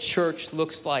know what a church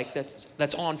looks like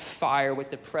that's on fire with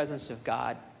the presence of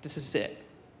God? This is it.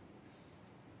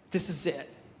 This is it.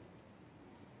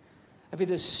 I mean,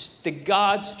 the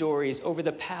God stories over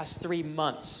the past 3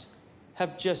 months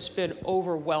have just been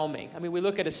overwhelming. I mean, we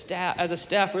look at as a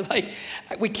staff, we're like,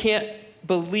 we can't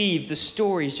believe the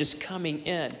stories just coming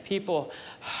in. People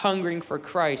hungering for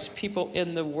Christ, people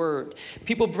in the Word,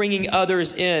 people bringing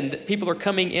others in. People are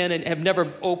coming in and have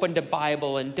never opened a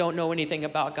Bible and don't know anything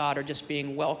about God, or just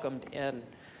being welcomed in.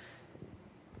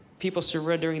 People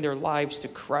surrendering their lives to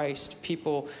Christ,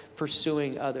 people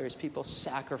pursuing others, people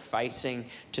sacrificing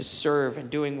to serve and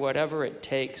doing whatever it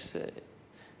takes.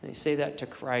 They say that to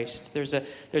Christ. There's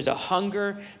a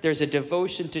hunger, there's a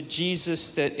devotion to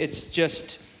Jesus that it's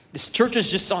just, this church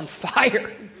is just on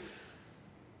fire.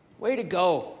 Way to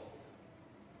go.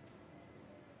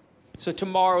 So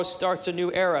tomorrow starts a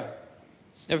new era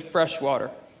of Freshwater.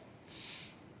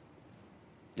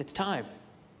 It's time.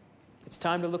 It's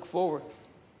time to look forward.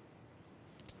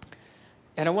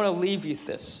 And I want to leave you with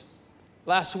this.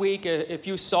 Last week, if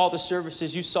you saw the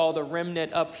services, you saw the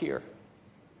remnant up here.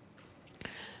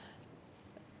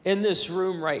 In this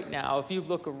room right now, if you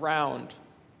look around,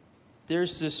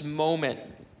 there's this moment,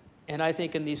 and I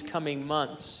think in these coming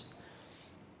months,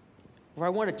 where I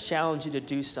want to challenge you to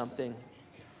do something.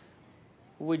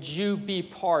 Would you be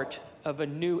part of a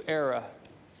new era,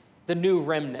 the new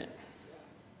remnant?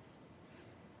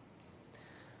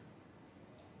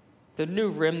 The new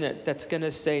remnant that's going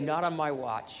to say, not on my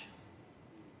watch.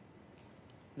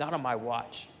 Not on my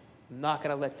watch. I'm not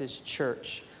going to let this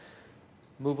church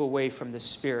move away from the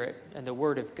Spirit and the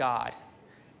Word of God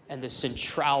and the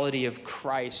centrality of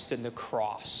Christ and the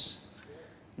cross.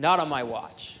 Not on my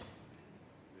watch.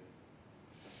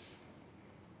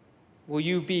 Will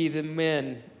you be the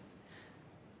men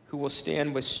who will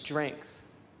stand with strength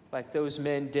like those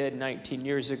men did 19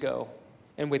 years ago,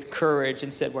 and with courage,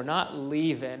 and said, we're not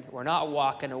leaving, we're not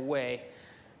walking away,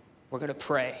 we're going to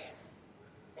pray.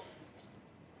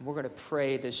 And we're going to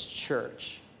pray this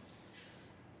church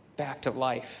back to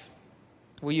life.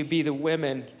 Will you be the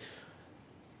women,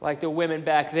 like the women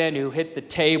back then who hit the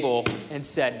table and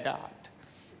said,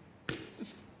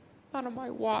 not on my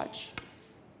watch.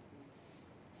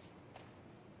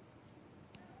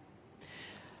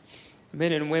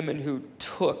 Men and women who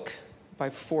took by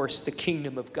force the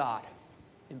kingdom of God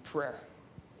in prayer.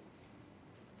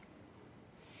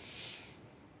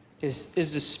 Is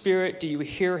the Spirit, do you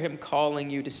hear him calling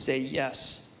you to say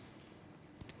yes?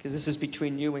 Because this is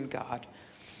between you and God.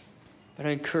 But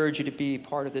I encourage you to be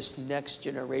part of this next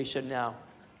generation now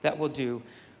that will do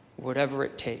whatever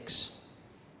it takes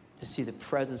to see the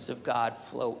presence of God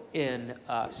flow in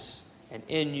us and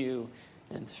in you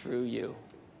and through you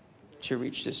to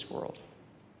reach this world.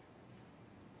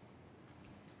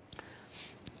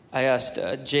 I asked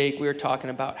Jake, we were talking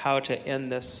about how to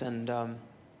end this, and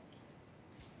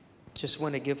just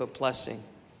want to give a blessing.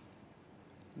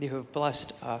 You have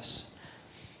blessed us.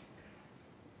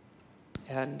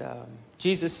 And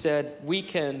Jesus said, we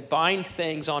can bind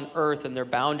things on earth and they're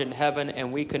bound in heaven,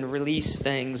 and we can release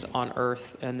things on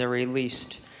earth and they're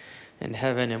released in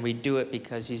heaven. And we do it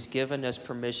because he's given us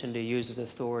permission to use his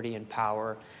authority and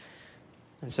power.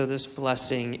 And so this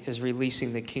blessing is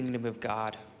releasing the kingdom of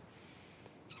God.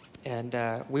 And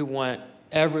we want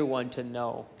everyone to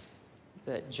know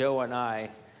that Joe and I,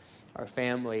 our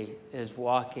family, is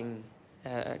walking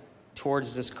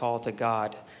towards this call to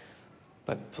God,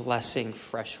 but blessing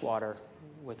Freshwater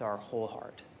with our whole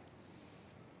heart,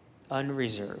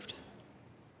 unreserved,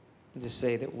 to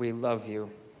say that we love you.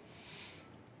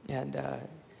 And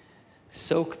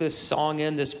soak this song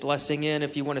in, this blessing in.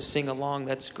 If you want to sing along,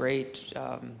 that's great.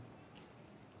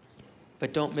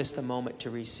 But don't miss the moment to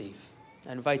receive.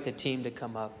 I invite the team to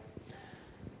come up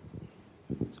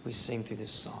as we sing through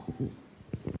this song.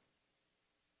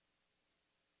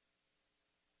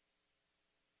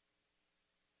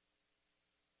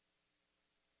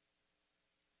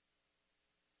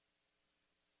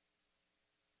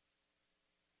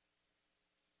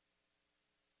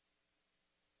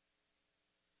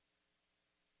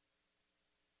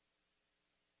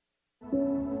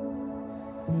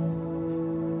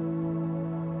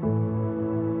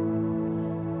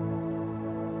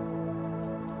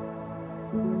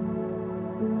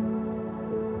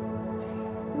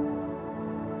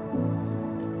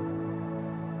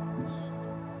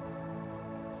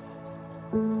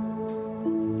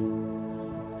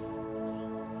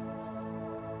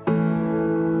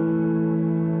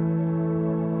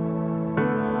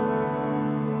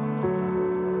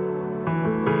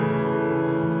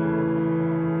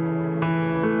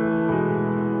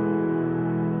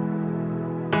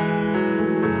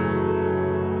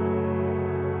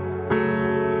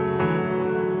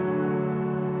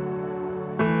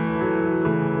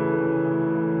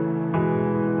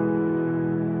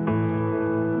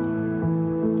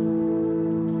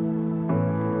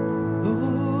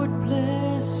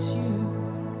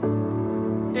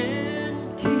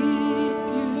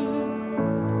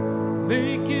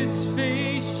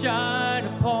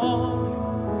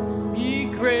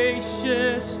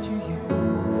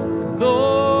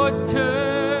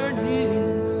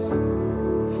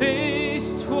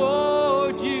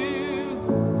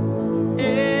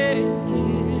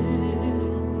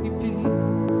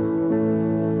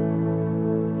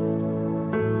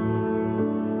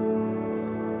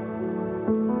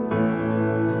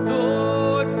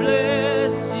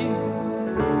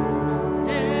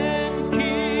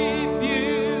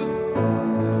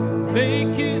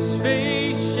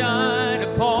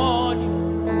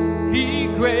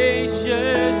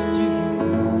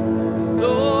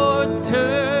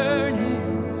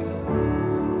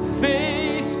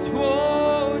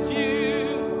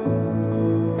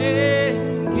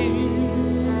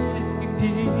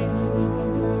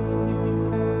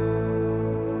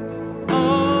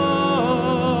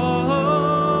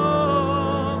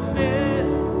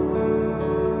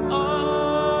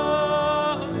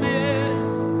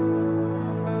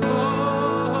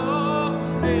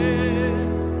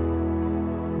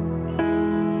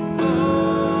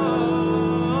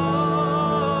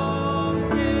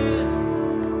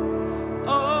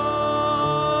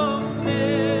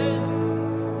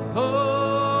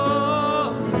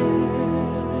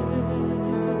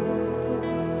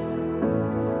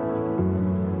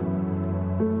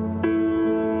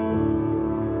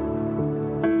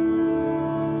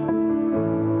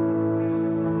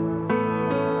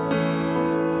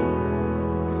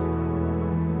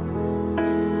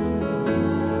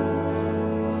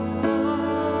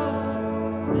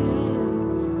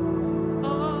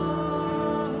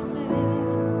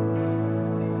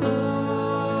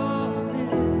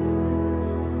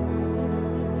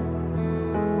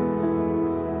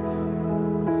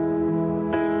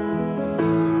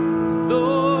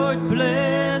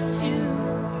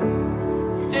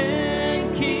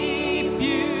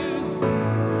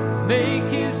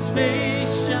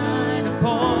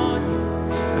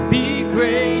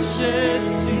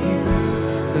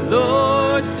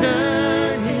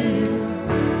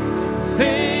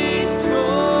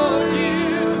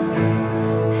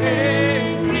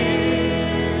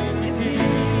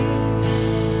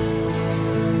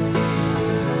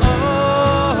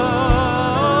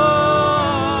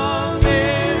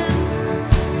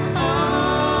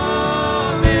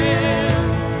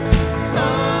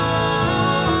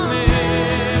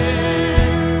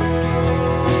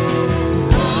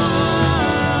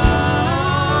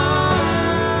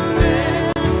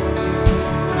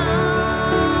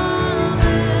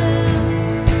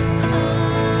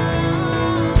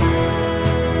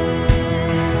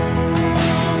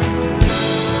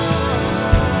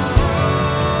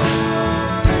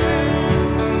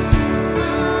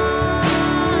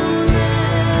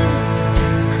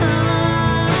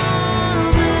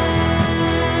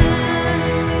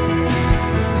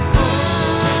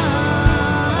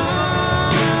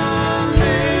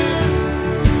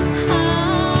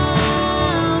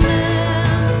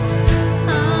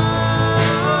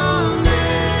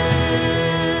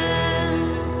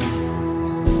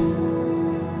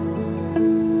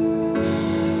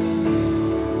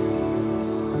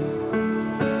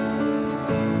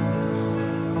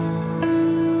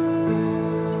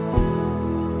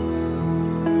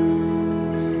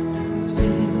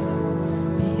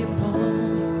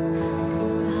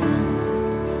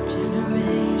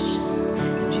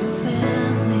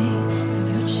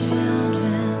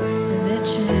 their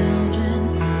children,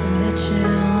 and their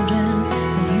children.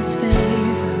 May his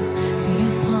favor be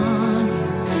upon you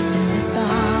and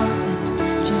 1,000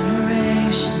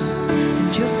 generations,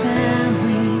 and your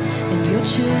family, and your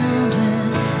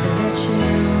children, and their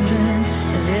children,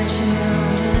 and their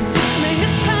children. May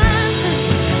his presence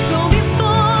go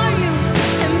before you,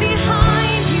 and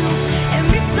behind you, and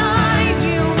beside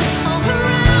you, all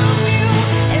around you,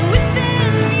 and within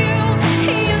you.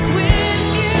 He is with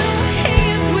you, he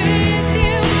is with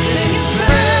you. May his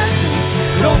presence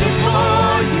go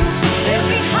before you, and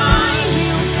behind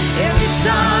you, and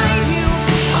beside you,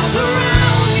 all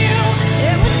around you,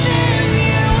 and within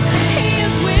you. He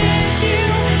is with you,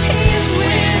 he is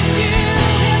with you.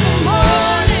 In the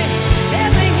morning,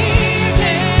 and the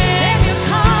evening, and you're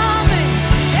coming,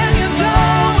 and you're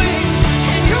going,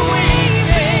 and you're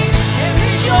weeping, and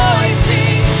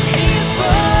rejoicing. He is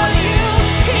for you,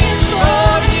 he is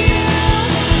for you.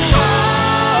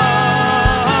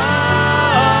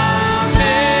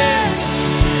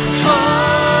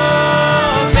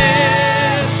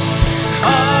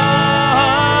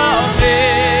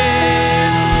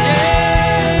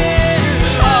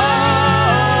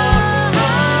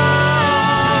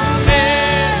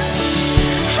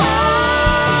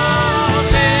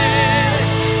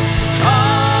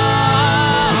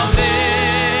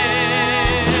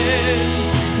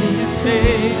 May his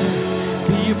favor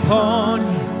be upon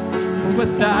you for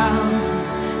 1,000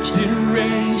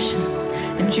 generations,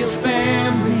 and your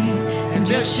family, and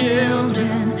your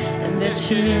children, and their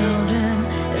children,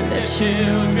 and their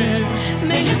children.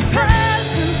 May his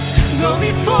presence go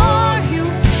before you,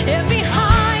 and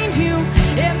behind you,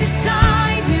 and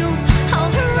beside you,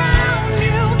 all around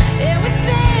you, and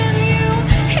within you.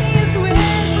 He is with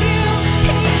you,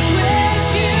 he is with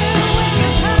you. When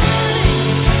you're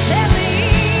coming, and the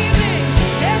evening,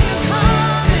 and you're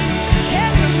coming,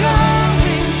 and you're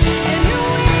going, and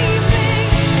you're weeping,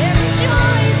 and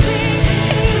rejoicing.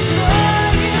 He is for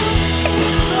you, he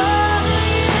is for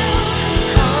you.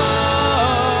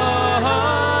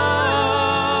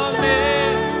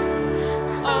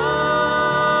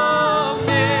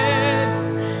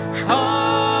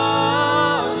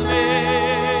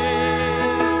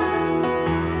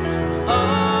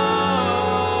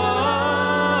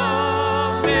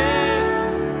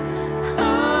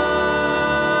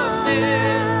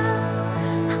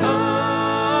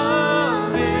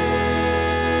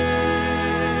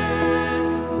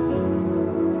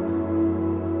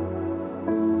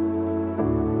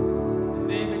 In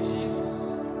the name of Jesus,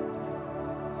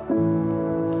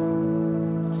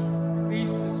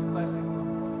 release this blessing.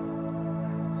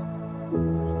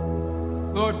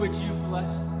 Lord, would you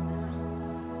bless them?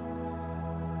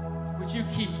 Would you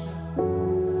keep them?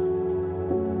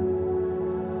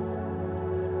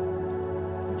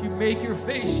 Would you make your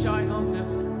face shine on them?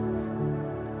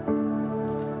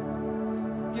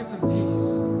 Give them peace.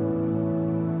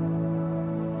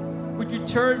 Would you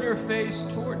turn your face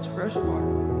towards fresh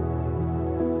water?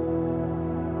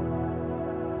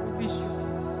 Release your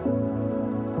peace.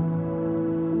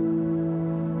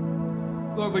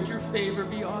 Lord, would your favor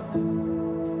be on them?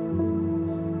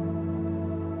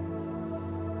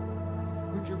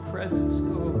 Would your presence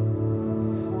go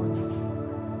before them,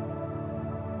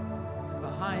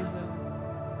 behind them,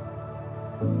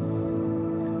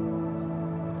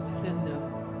 within them?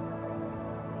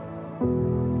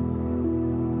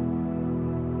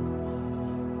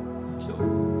 So,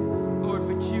 Lord,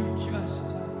 would you just,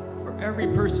 for every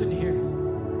person here,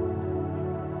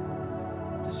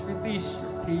 just release your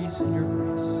peace and your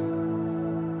grace,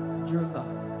 and your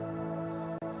love.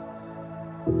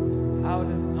 How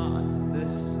does not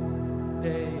this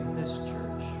day in this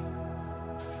church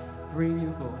bring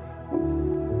you glory,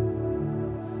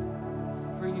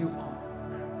 bring you honor?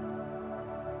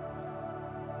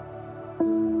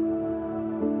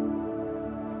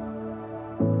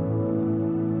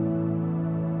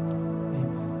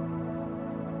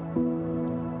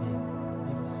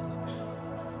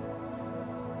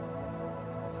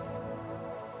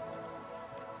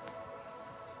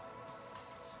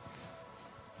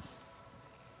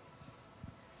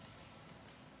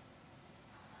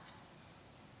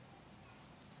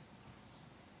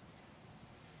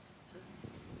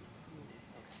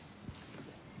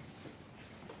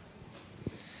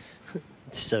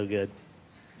 It's so good.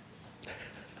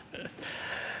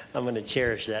 I'm going to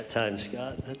cherish that time,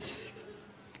 Scott.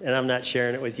 And I'm not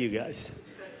sharing it with you guys.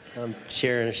 I'm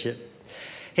sharing it.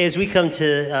 Hey, as we come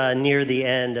to near the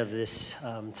end of this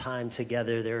time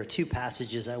together, there are two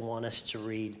passages I want us to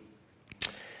read.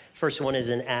 First one is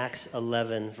in Acts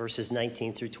 11, verses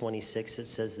 19 through 26. It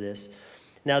says this: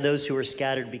 Now those who were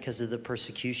scattered because of the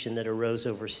persecution that arose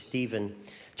over Stephen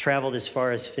traveled as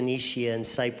far as Phoenicia and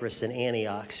Cyprus and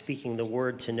Antioch, speaking the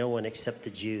word to no one except the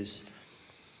Jews.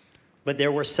 But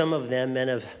there were some of them, men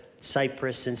of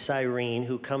Cyprus and Cyrene,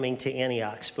 who coming to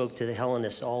Antioch spoke to the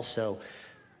Hellenists also,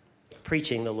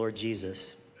 preaching the Lord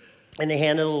Jesus. And the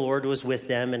hand of the Lord was with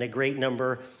them, and a great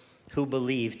number who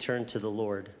believed turned to the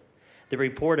Lord. The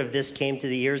report of this came to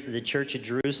the ears of the church at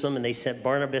Jerusalem, and they sent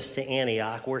Barnabas to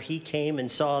Antioch, where he came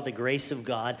and saw the grace of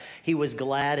God. He was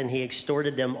glad, and he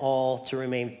exhorted them all to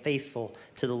remain faithful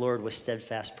to the Lord with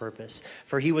steadfast purpose.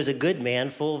 For he was a good man,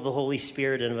 full of the Holy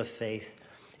Spirit and of faith.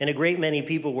 And a great many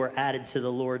people were added to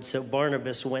the Lord. So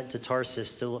Barnabas went to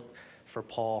Tarsus to look for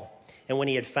Paul. And when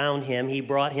he had found him, he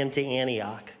brought him to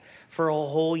Antioch. For a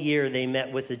whole year they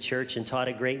met with the church and taught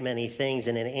a great many things.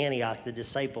 And in Antioch, the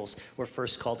disciples were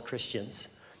first called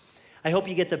Christians. I hope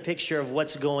you get the picture of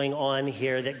what's going on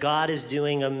here, that God is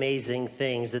doing amazing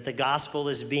things, that the gospel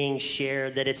is being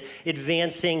shared, that it's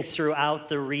advancing throughout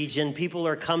the region. People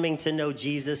are coming to know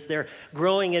Jesus. They're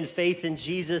growing in faith in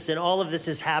Jesus, and all of this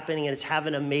is happening, and it's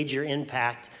having a major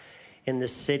impact in the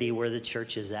city where the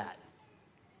church is at.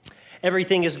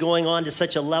 Everything is going on to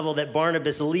such a level that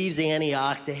Barnabas leaves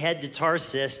Antioch to head to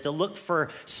Tarsus to look for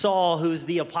Saul, who's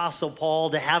the Apostle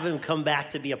Paul, to have him come back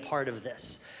to be a part of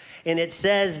this. And it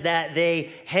says that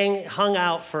they hung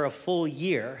out for a full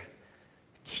year,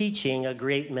 teaching a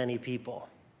great many people.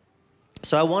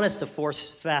 So I want us to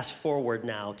fast forward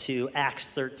now to Acts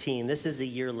 13. This is a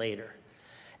year later.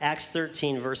 Acts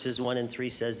 13, verses 1 and 3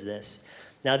 says this.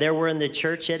 Now there were in the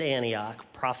church at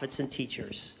Antioch prophets and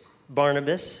teachers: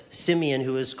 Barnabas, Simeon,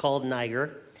 who is called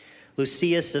Niger,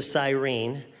 Lucius of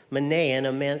Cyrene, Manaen,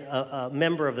 a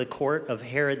member of the court of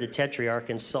Herod the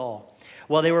Tetrarch, and Saul.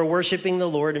 While they were worshiping the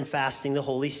Lord and fasting, the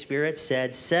Holy Spirit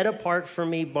said, "Set apart for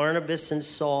me Barnabas and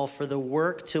Saul for the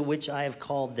work to which I have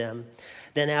called them."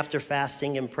 Then after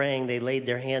fasting and praying, they laid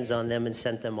their hands on them and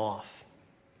sent them off.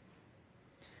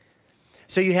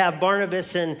 So you have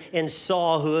Barnabas and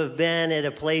Saul, who have been at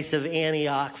a place of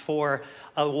Antioch for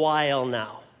a while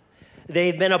now.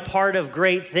 They've been a part of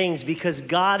great things because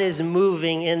God is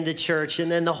moving in the church. And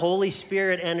then the Holy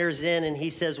Spirit enters in and he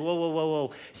says,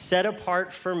 whoa. Set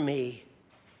apart for me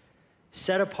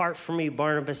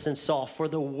Barnabas and Saul for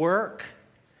the work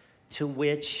to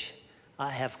which I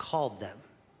have called them.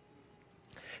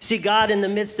 See, God, in the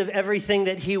midst of everything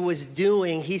that he was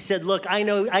doing, he said, look, I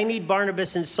know I need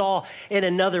Barnabas and Saul in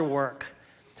another work.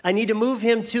 I need to move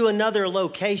him to another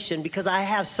location because I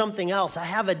have something else. I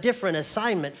have a different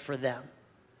assignment for them.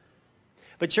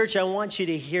 But church, I want you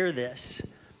to hear this.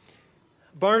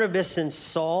 Barnabas and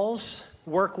Saul's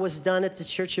work was done at the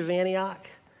church of Antioch,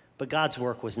 but God's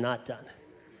work was not done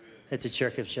at the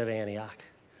church of Antioch.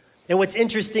 And what's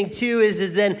interesting too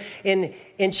is then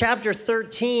in chapter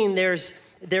 13, there's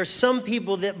some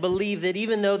people that believe that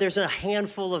even though there's a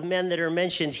handful of men that are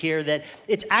mentioned here, that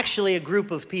it's actually a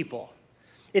group of people.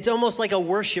 It's almost like a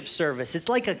worship service. It's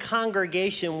like a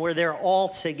congregation where they're all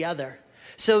together.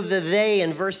 So the they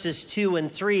in verses 2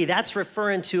 and 3, that's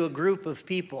referring to a group of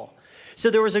people. So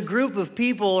there was a group of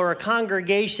people or a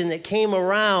congregation that came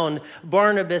around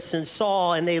Barnabas and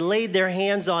Saul, and they laid their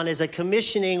hands on as a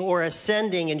commissioning or a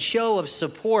sending and show of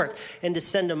support, and to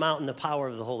send them out in the power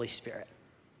of the Holy Spirit.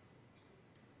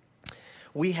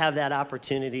 We have that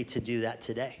opportunity to do that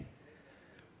today,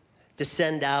 to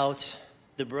send out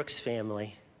the Brooks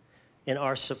family in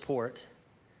our support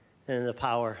and in the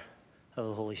power of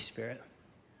the Holy Spirit.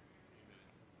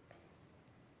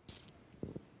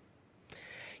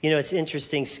 You know, it's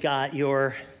interesting, Scott,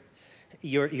 your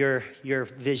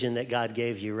vision that God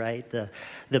gave you, right?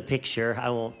 The picture. I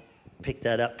won't pick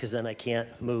that up because then I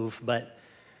can't move, but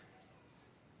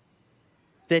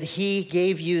that he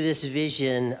gave you this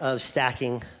vision of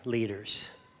stacking leaders,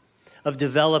 of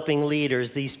developing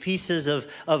leaders, these pieces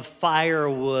of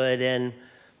firewood,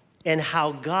 and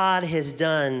how God has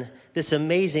done this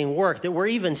amazing work that we're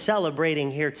even celebrating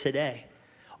here today.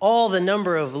 All the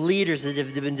number of leaders that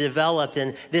have been developed,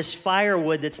 and this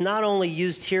firewood that's not only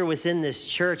used here within this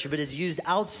church, but is used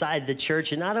outside the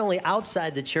church, and not only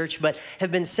outside the church, but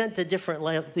have been sent to different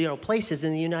places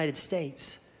in the United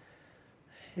States.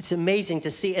 It's amazing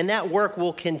to see, and that work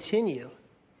will continue.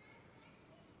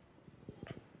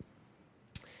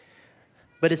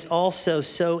 But it's also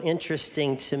so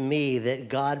interesting to me that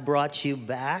God brought you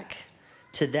back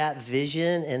to that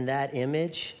vision and that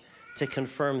image to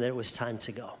confirm that it was time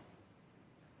to go.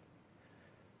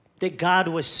 That God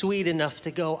was sweet enough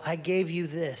to go, I gave you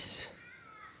this.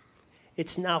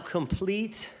 It's now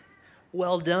complete.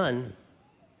 Well done.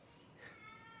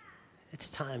 It's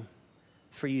time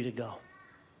for you to go.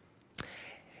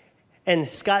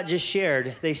 And Scott just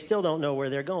shared, they still don't know where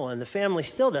they're going. The family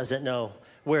still doesn't know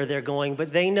where they're going,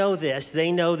 but they know this.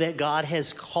 They know that God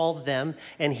has called them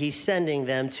and he's sending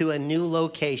them to a new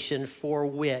location for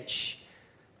which,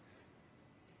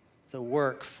 the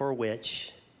work for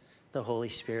which the Holy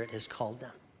Spirit has called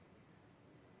them.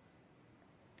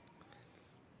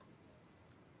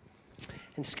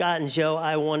 And Scott and Joe,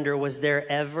 I wonder, was there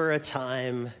ever a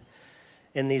time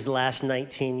in these last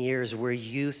 19 years where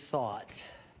you thought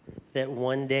that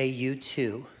one day you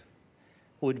too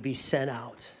would be sent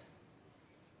out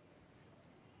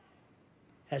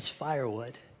as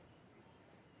firewood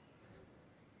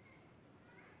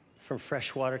from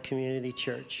Freshwater Community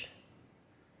Church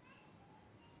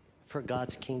for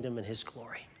God's kingdom and his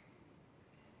glory?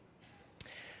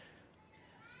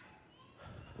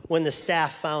 When the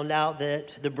staff found out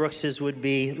that the Brookses would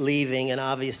be leaving, and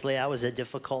obviously that was a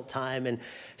difficult time, and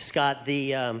Scott,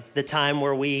 the time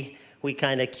where we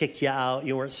kind of kicked you out,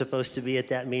 you weren't supposed to be at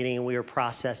that meeting, and we were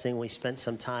processing, we spent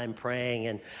some time praying,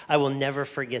 and I will never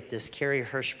forget this. Carrie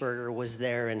Hirschberger was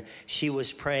there, and she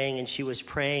was praying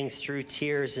through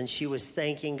tears, and she was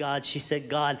thanking God. She said,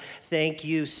 God, thank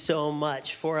you so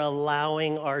much for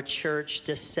allowing our church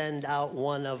to send out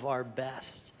one of our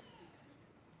best.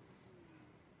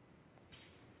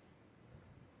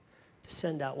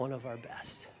 Send out one of our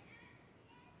best.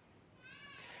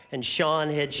 And Sean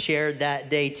had shared that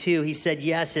day too. He said,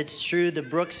 yes, it's true. The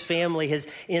Brooks family has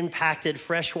impacted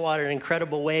Freshwater in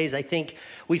incredible ways. I think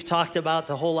we've talked about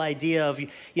the whole idea of,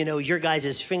 your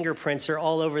guys' fingerprints are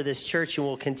all over this church and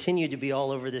will continue to be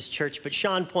all over this church. But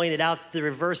Sean pointed out the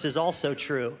reverse is also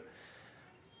true.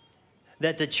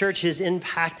 That the church has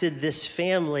impacted this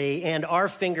family, and our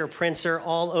fingerprints are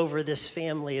all over this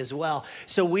family as well.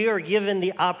 So we are given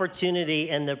the opportunity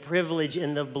and the privilege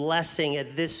and the blessing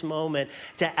at this moment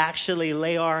to actually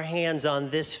lay our hands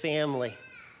on this family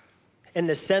and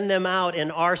to send them out in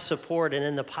our support and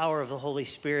in the power of the Holy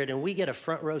Spirit. And we get a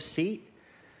front row seat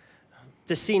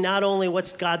to see not only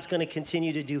what God's going to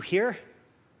continue to do here,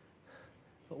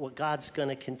 but what God's going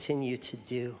to continue to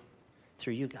do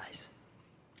through you guys.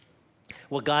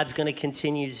 What God's going to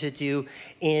continue to do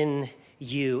in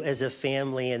you as a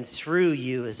family and through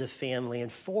you as a family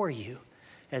and for you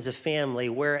as a family,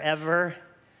 wherever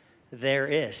there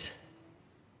is.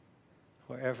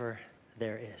 Wherever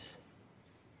there is.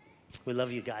 We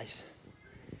love you guys.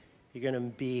 You're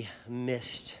going to be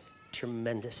missed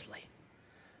tremendously.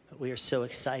 But we are so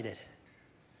excited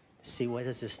to see what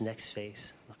does this next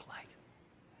phase look like.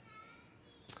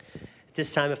 At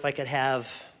this time, if I could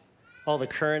have all the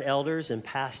current elders and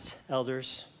past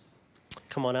elders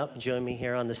come on up and join me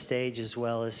here on the stage, as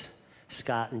well as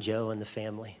Scott and Joe and the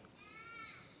family.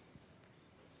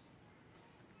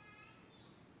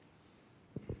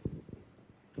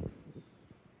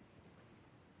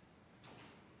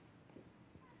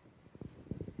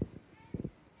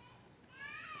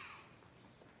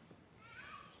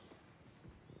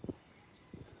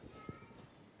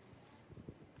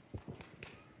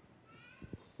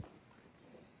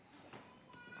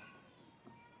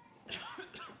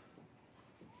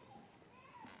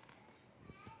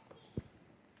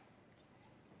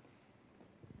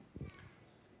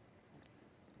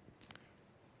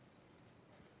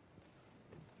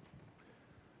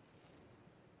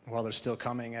 While they're still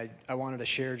coming, I wanted to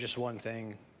share just one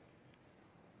thing.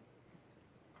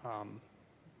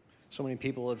 So many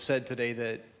people have said today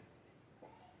that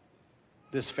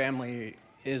this family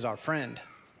is our friend.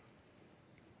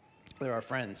 They're our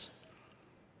friends.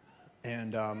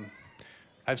 And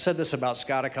I've said this about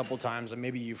Scott a couple times, and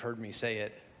maybe you've heard me say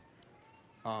it.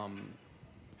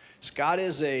 Scott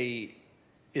is a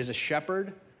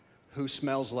shepherd who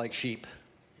smells like sheep.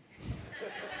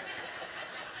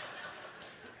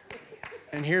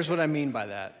 And here's what I mean by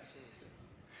that.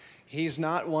 He's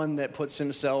not one that puts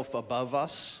himself above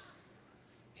us.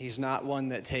 He's not one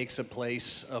that takes a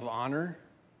place of honor.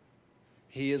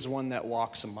 He is one that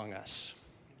walks among us,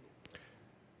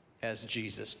 as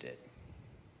Jesus did.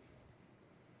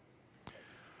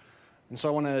 And so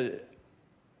I want to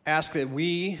ask that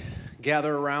we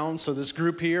gather around. So this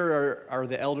group here are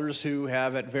the elders who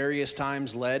have at various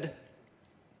times led.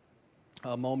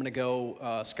 A moment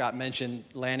ago, Scott mentioned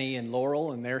Lanny and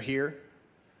Laurel, and they're here.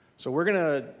 So we're going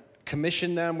to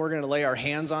commission them. We're going to lay our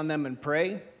hands on them and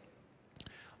pray.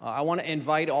 I want to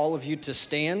invite all of you to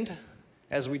stand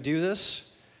as we do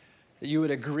this, that you would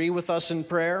agree with us in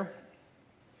prayer.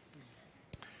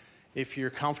 If you're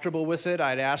comfortable with it,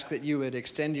 I'd ask that you would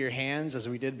extend your hands as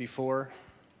we did before,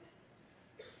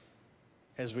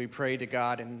 as we pray to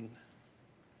God in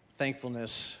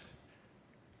thankfulness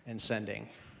and sending.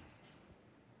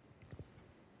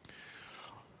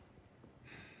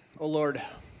 Oh Lord,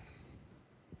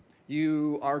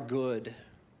 you are good,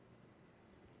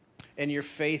 and your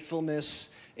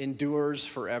faithfulness endures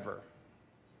forever.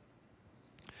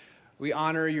 We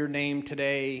honor your name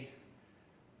today.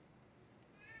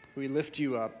 We lift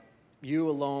you up. You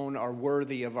alone are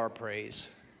worthy of our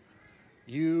praise.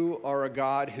 You are a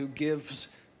God who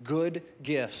gives good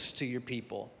gifts to your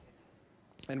people.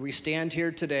 And we stand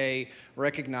here today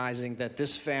recognizing that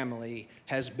this family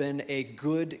has been a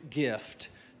good gift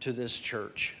to this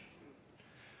church.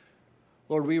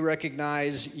 Lord, we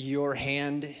recognize your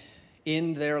hand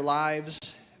in their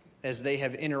lives as they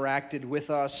have interacted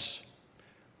with us.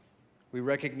 We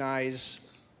recognize,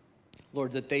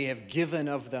 Lord, that they have given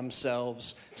of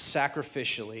themselves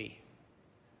sacrificially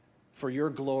for your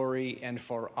glory and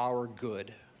for our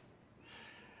good.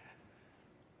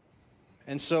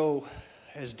 And so,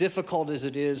 as difficult as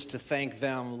it is to thank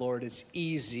them, Lord, it's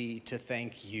easy to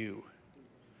thank you.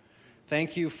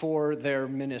 Thank you for their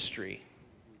ministry.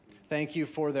 Thank you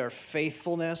for their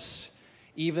faithfulness,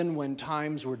 even when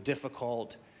times were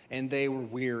difficult and they were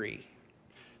weary.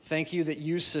 Thank you that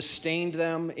you sustained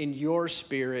them in your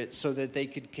spirit so that they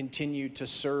could continue to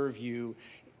serve you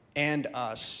and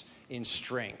us in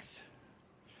strength.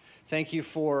 Thank you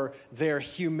for their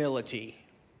humility.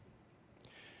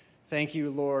 Thank you,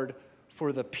 Lord,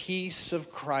 for the peace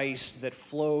of Christ that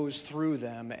flows through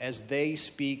them as they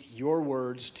speak your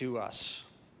words to us.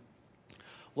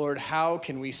 Lord, how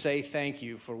can we say thank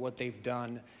you for what they've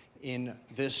done in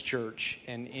this church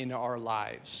and in our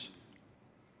lives?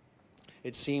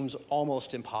 It seems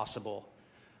almost impossible.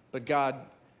 But God,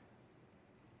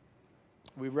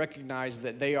 we recognize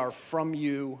that they are from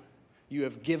you. You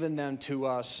have given them to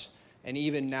us. And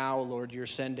even now, Lord, you're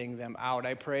sending them out.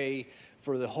 I pray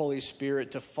for the Holy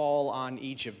Spirit to fall on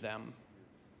each of them.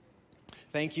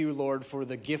 Thank you, Lord, for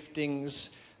the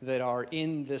giftings that are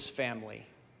in this family.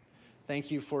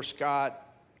 Thank you for Scott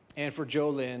and for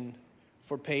Jolynn,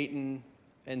 for Peyton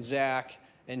and Zach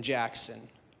and Jackson.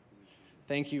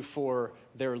 Thank you for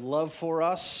their love for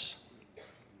us.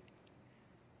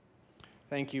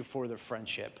 Thank you for their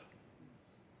friendship.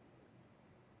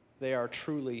 They are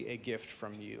truly a gift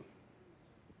from you.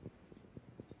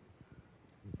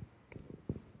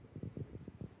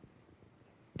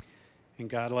 And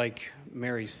God, like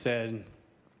Mary said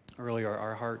earlier,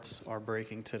 our hearts are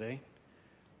breaking today.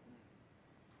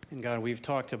 And God, we've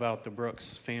talked about the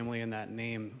Brooks family and that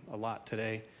name a lot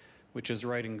today, which is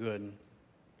right and good.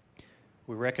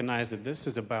 We recognize that this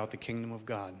is about the kingdom of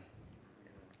God.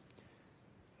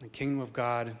 The kingdom of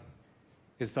God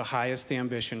is the highest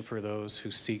ambition for those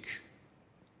who seek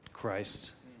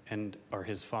Christ and are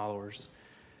his followers.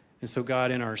 And so, God,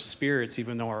 in our spirits,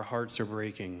 even though our hearts are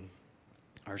breaking,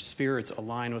 our spirits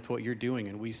align with what you're doing,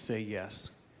 and we say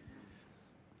yes.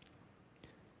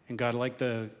 And God, like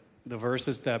the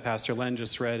verses that Pastor Len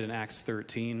just read in Acts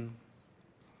 13,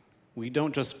 we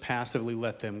don't just passively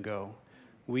let them go.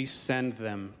 We send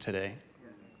them today.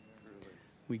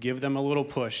 We give them a little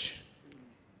push.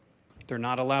 They're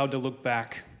not allowed to look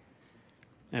back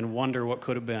and wonder what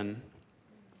could have been.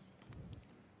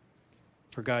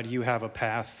 For God, you have a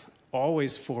path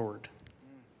always forward,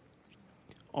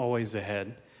 always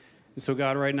ahead. And so,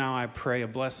 God, right now I pray a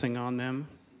blessing on them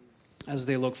as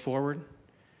they look forward.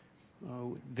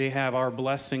 They have our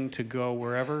blessing to go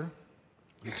wherever,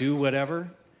 do whatever,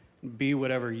 be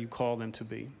whatever you call them to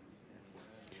be.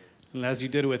 And as you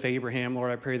did with Abraham,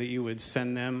 Lord, I pray that you would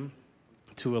send them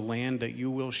to a land that you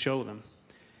will show them.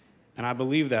 And I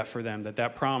believe that for them,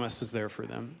 that promise is there for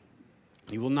them.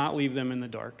 You will not leave them in the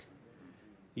dark.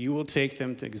 You will take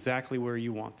them to exactly where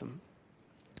you want them.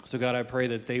 So God, I pray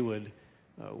that they would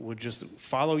just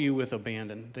follow you with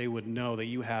abandon. They would know that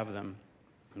you have them.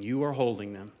 You are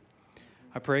holding them.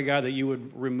 I pray, God, that you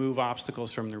would remove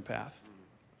obstacles from their path.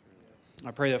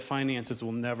 I pray that finances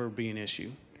will never be an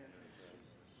issue.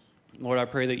 Lord, I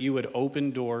pray that you would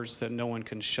open doors that no one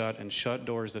can shut and shut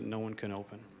doors that no one can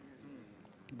open.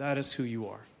 That is who you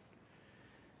are.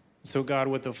 So, God,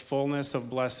 with the fullness of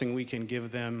blessing we can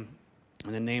give them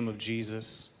in the name of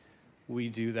Jesus, we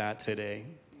do that today.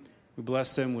 We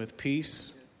bless them with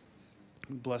peace.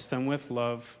 We bless them with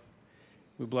love.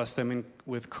 We bless them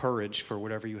with courage for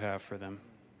whatever you have for them.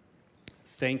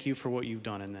 Thank you for what you've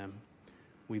done in them.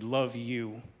 We love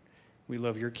you. We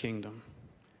love your kingdom.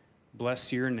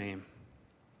 Bless your name.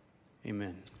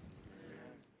 Amen.